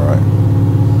 Yeah, I'm alright.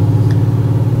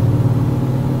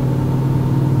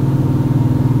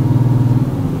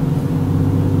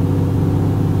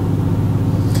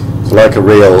 So like a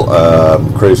real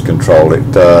cruise control,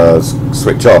 it does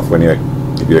switch off when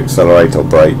if you accelerate or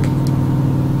brake.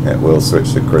 It will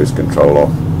switch the cruise control off.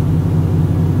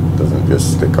 It doesn't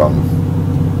just stick on,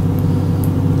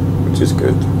 which is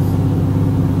good.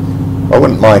 I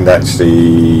wouldn't mind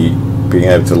actually being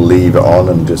able to leave it on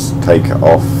and just take it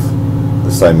off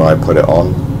the same way I put it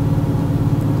on.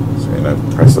 So, you know,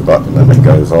 press the button and it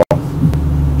goes off.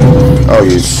 Oh,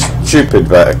 you stupid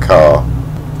car.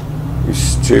 You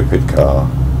stupid car.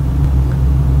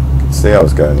 You can see I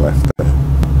was going left there.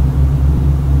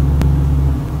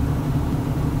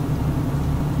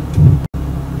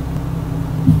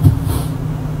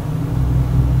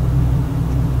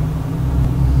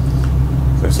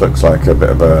 This looks like a bit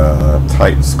of a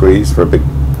tight squeeze for a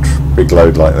big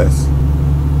load like this.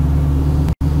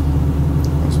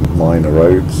 Some minor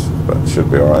roads, but it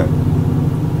should be alright.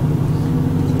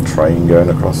 There's a train going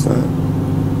across there.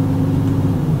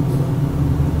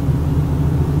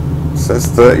 It says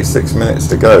 36 minutes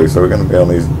to go, so we're going to be on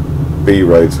these B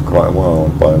roads for quite a while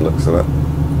by the looks of it.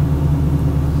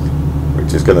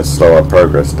 Which is going to slow our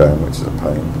progress down, which is a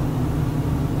pain.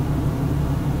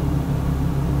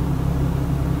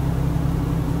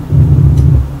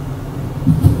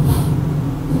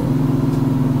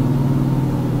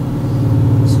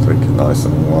 Nice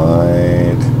and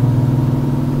wide.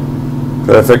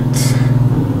 Perfect.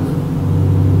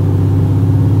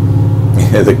 You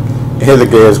hear the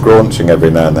gears graunching every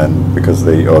now and then because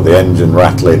or the engine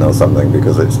rattling or something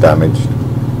because it's damaged.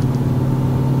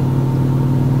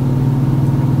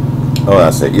 Oh,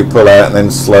 that's it. You pull out and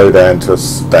then slow down to a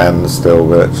standstill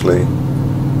virtually.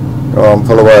 Go on,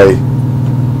 pull away.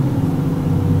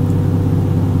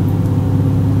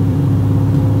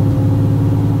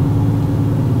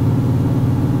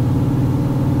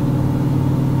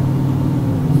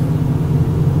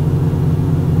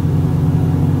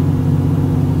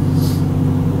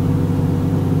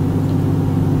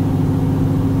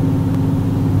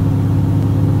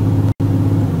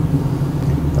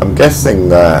 Guessing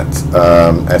that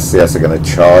SCS are going to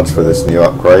charge for this new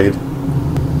upgrade,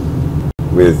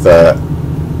 with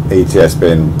ETS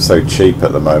being so cheap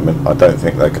at the moment. I don't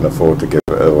think they can afford to give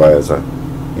it away as a,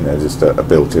 you know, just a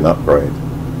built-in upgrade.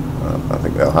 I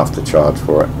think they'll have to charge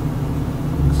for it.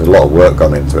 There's a lot of work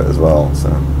gone into it as well, so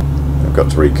they've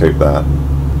got to recoup that.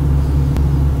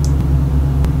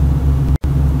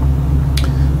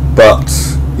 But,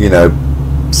 you know,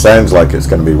 sounds like it's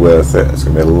going to be worth it. It's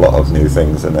going to be a lot of new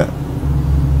things in it.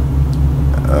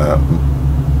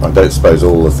 I don't suppose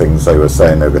all the things they were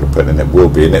saying they were going to put in it will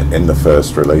be in it in the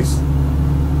first release.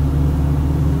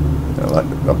 You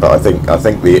know, but I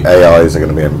think the AIs are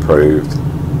going to be improved.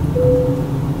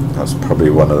 That's probably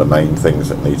one of the main things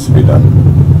that needs to be done.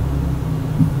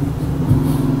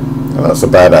 And that's so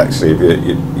bad actually.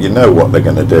 If you know what they're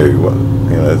going to do, what,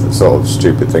 you know, the sort of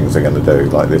stupid things they're going to do,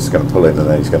 like this is going to pull in and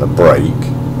then he's going to brake.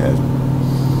 You know,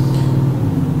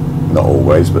 not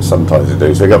always, but sometimes they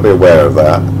do. So you've got to be aware of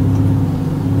that.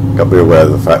 You've got to be aware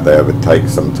of the fact they overtake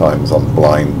sometimes on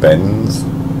blind bends,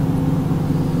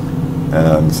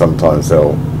 and sometimes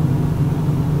they'll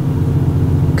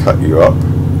cut you up.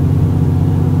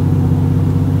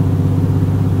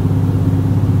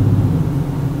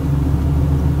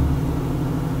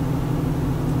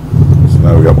 So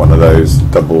now we've got one of those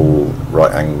double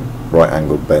right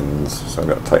angled bends, so I've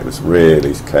got to take this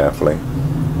really carefully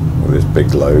with this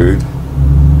big load.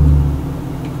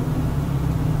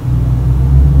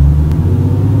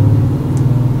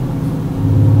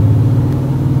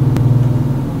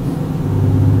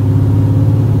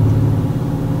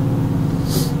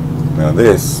 Now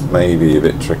this may be a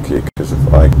bit tricky because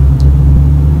if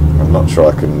I'm not sure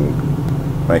I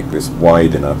can make this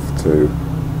wide enough to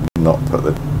not put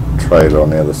the trailer on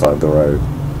the other side of the road.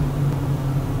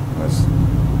 There's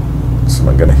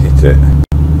someone going to hit it.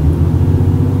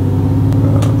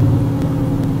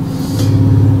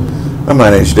 I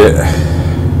managed it.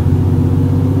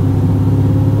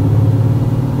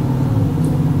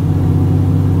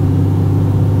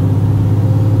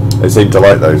 They seem to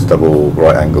like those double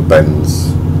right angle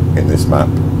bends in this map.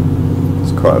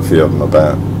 There's quite a few of them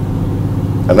about.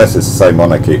 Unless it's the same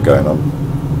one I keep going on.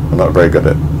 I'm not very good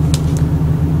at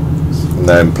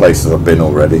knowing places I've been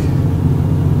already.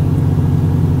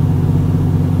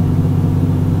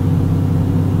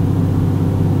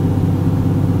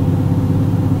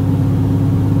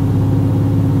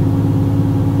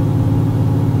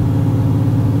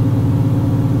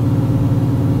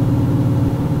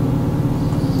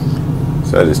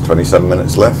 So there's 27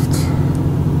 minutes left.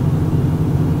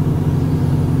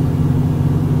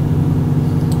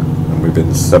 And we've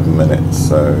been 7 minutes,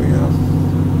 so yeah.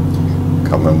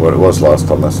 Can't remember what it was last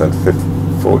time. I said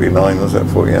 49, was it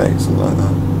 48, something like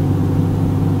that.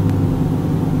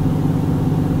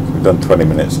 So we've done 20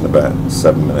 minutes in about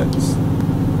 7 minutes.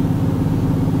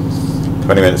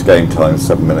 20 minutes game time,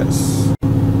 7 minutes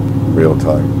real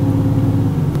time.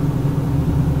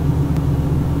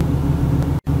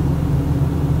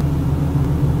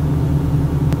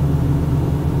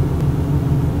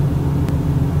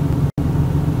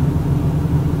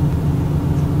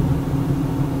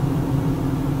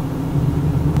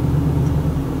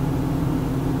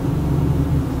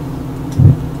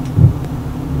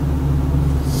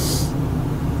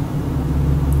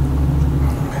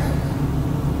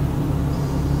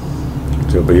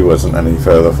 B wasn't any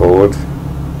further forward,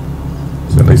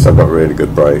 so at least I've got really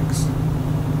good brakes.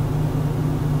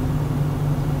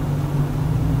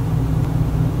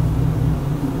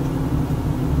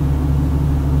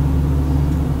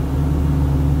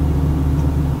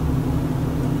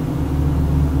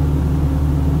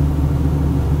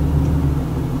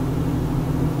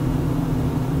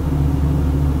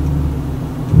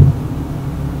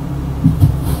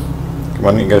 Come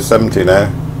on, you can go 70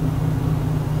 now.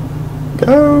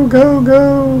 Go, go,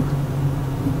 go!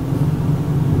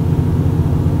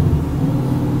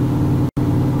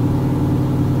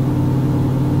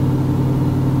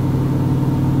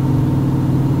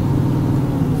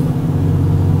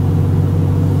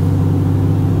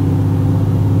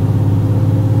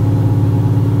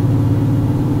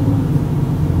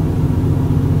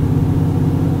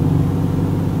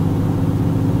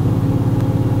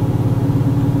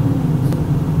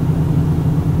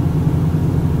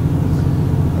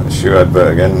 Shoe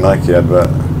advert again, Nike advert. I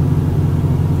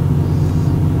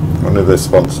wonder if they're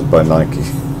sponsored by Nike.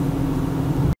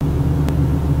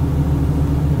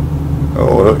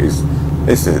 Oh look, it's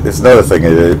another thing.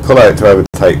 They pull out to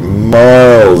overtake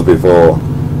miles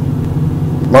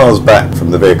back from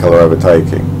the vehicle they're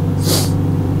overtaking.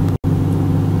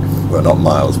 Well, not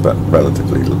miles, but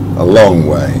relatively a long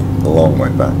way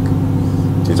back.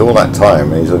 It's all that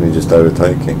time, he's only just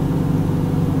overtaking.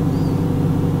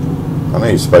 I know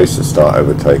you're supposed to start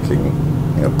overtaking,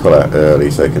 you know, pull out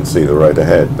early so you can see the road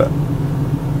ahead, but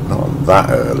not that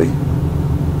early.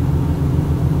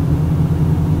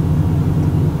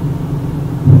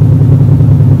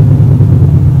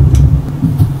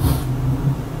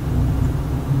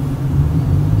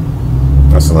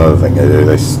 That's another thing they do,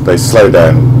 they slow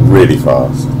down really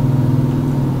fast.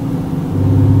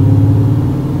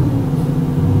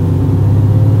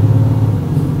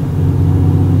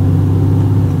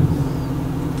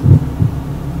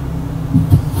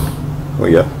 Oh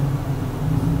yeah.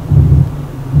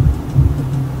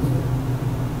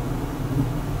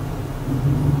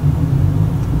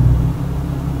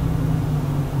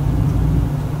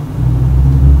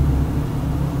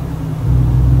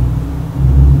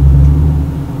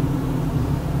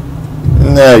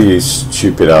 No, you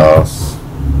stupid ass.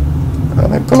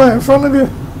 And they pull out in front of you.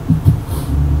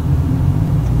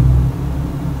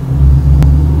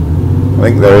 I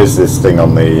think there is this thing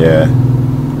on the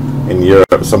in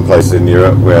Europe, some places in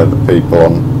Europe, where the people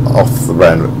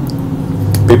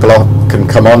can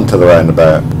come onto the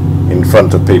roundabout in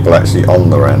front of people actually on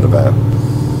the roundabout.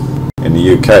 In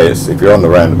the UK, it's if you're on the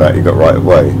roundabout, you've got right of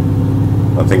way.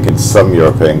 I think in some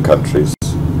European countries,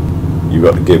 you've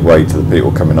got to give way to the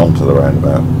people coming onto the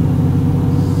roundabout,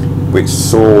 which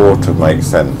sort of makes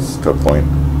sense to a point.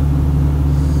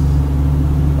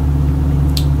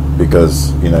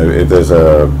 Because, you know, if there's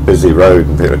a busy road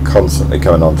and people are constantly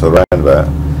coming onto the roundabout,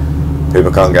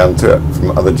 people can't get onto it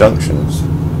from other junctions.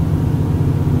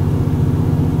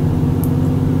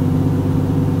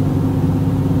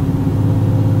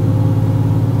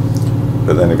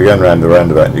 but then if you're going around the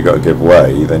roundabout and you've got to give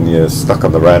way, then you're stuck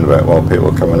on the roundabout while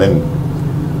people are coming in.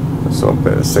 It's sort of a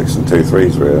bit of 6 and 2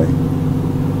 3s really.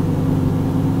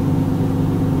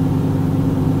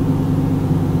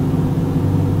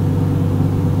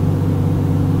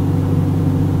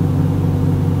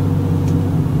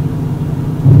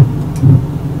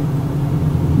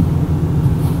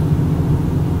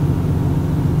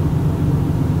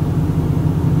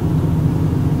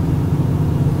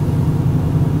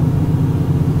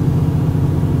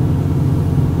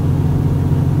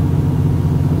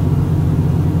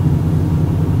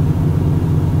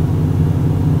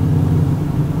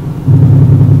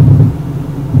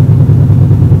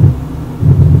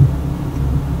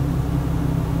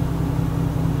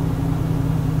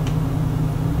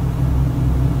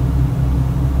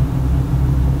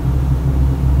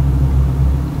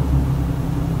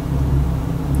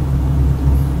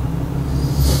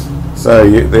 So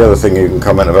the other thing you can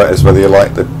comment about is whether you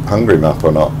like the Hungary map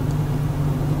or not.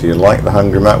 Do you like the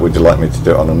Hungary map? Would you like me to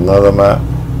do it on another map?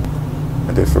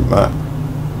 A different map?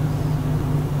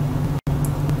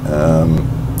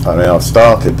 I mean, I've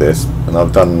started this and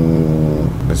I've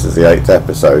done, this is the 8th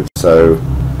episode, so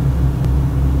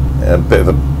a bit of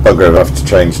a bugger I have to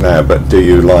change now, but do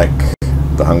you like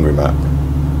the Hungary map?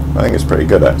 I think it's pretty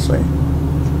good actually,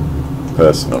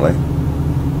 personally.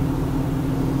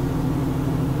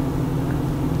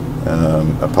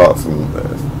 Apart from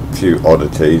a few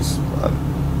oddities,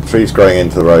 trees growing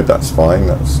into the road, that's fine,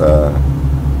 that's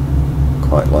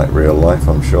quite like real life,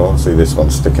 I'm sure. See this one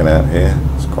sticking out here,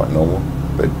 it's quite normal,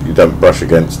 but you don't brush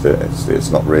against it, it's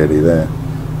not really there.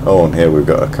 Oh, and here we've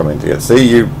got to come in to get,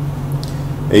 see,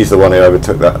 he's the one who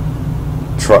overtook that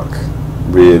truck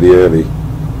really early.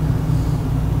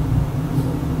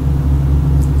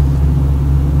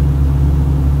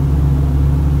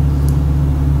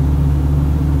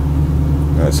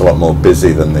 It's a lot more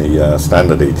busy than the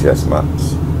standard ETS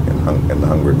maps in the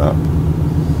Hungary map.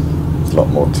 There's a lot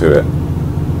more to it.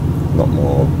 A lot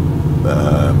more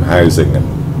housing and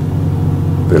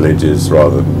villages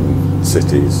rather than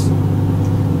cities.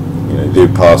 You know, you do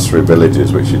pass through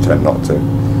villages, which you tend not to.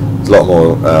 There's a lot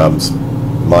more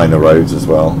minor roads as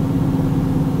well,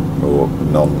 or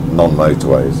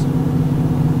non-motorways.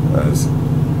 Whereas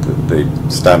the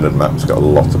standard map's got a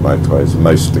lot of motorways,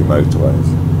 mostly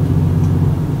motorways.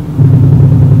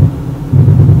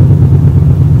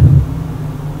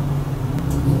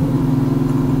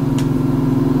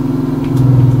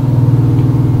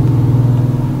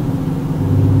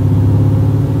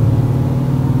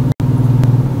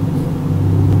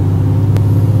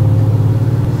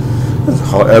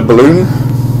 Hot air balloon.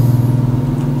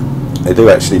 They do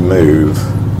actually move.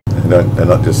 They're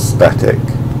not just static,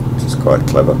 which is quite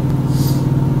clever.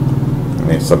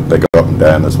 They go up and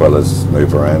down as well as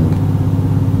move around,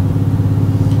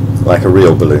 like a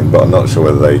real balloon. But I'm not sure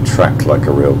whether they track like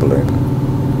a real balloon.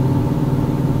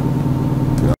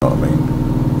 Do you know what I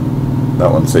mean? That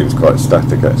one seems quite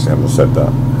static. Actually, I haven't said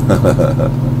that.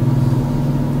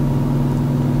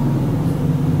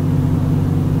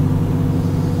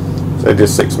 So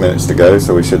just 6 minutes to go,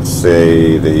 so we should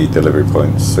see the delivery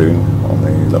points soon on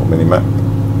the little mini map.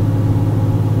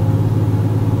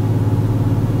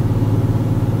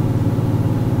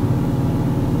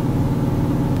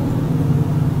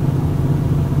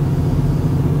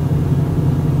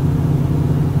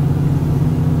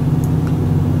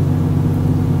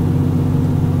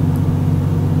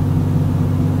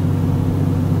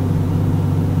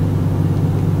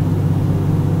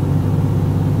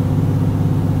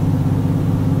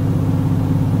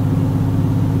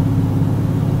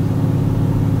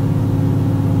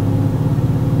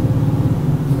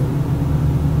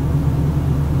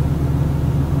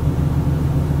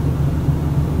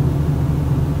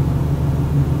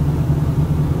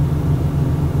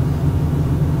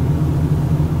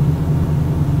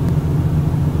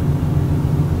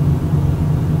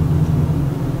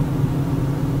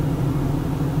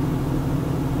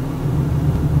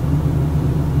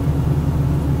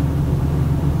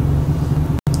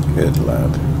 Good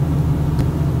lad.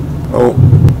 Oh.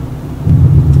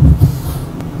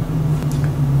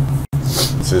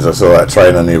 As soon as I saw that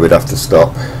train, I knew we'd have to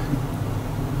stop.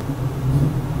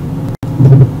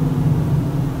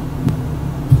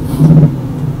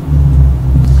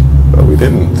 But we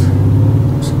didn't.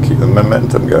 Just keep the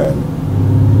momentum going.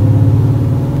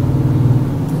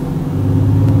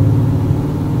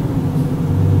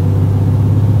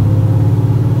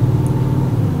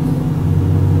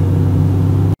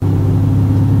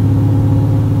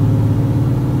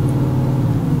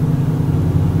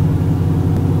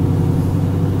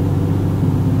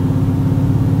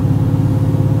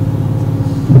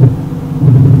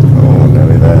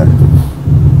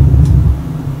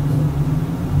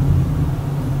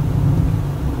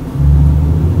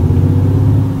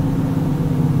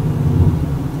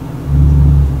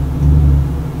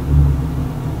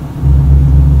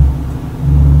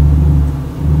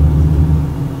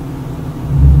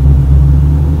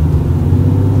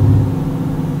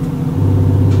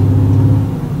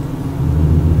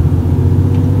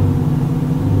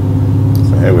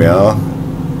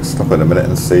 minute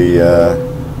and see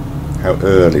how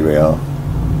early we are.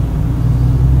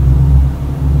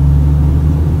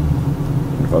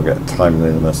 If I'll get a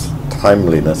timeliness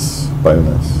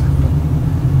bonus.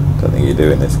 Don't think you do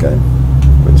in this game,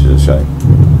 which is a shame.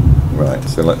 Right,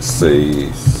 so let's see.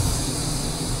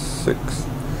 6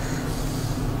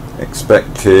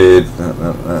 expected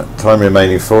time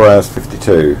remaining 4 hours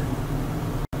 52.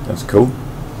 That's cool.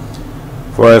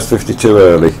 4 hours 52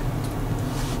 early.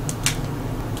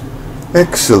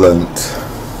 Excellent.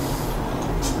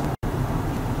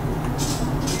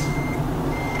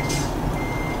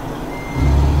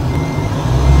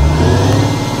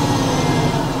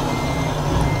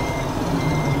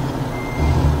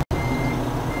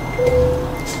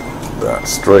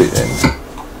 Straight in.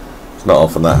 It's not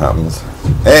often that happens.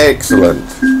 Excellent.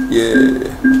 Yeah.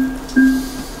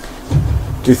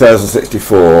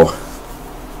 2064.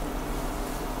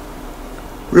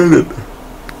 Brilliant.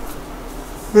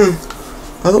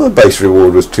 I thought the base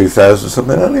reward was 2000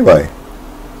 something anyway.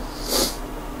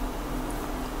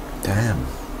 Damn.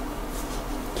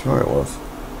 Sure it was.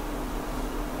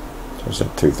 So I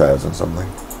said 2000 something.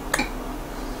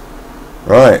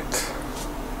 Right.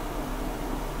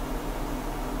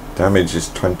 Damage is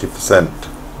 20%.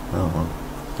 Oh well,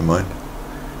 never mind.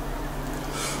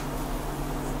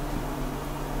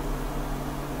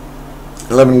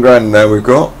 £11,000 now we've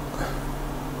got.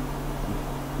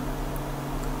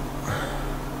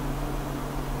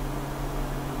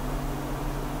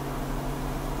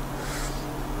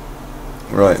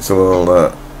 Right, so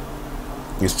we'll.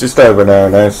 It's just over an hour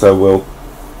now, so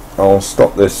I'll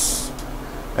stop this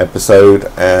episode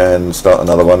and start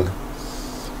another one.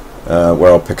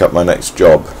 Where I'll pick up my next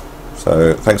job.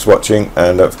 So thanks for watching,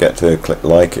 and don't forget to click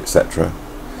like, etc.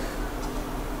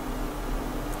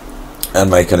 and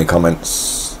make any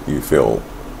comments you feel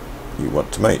you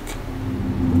want to make.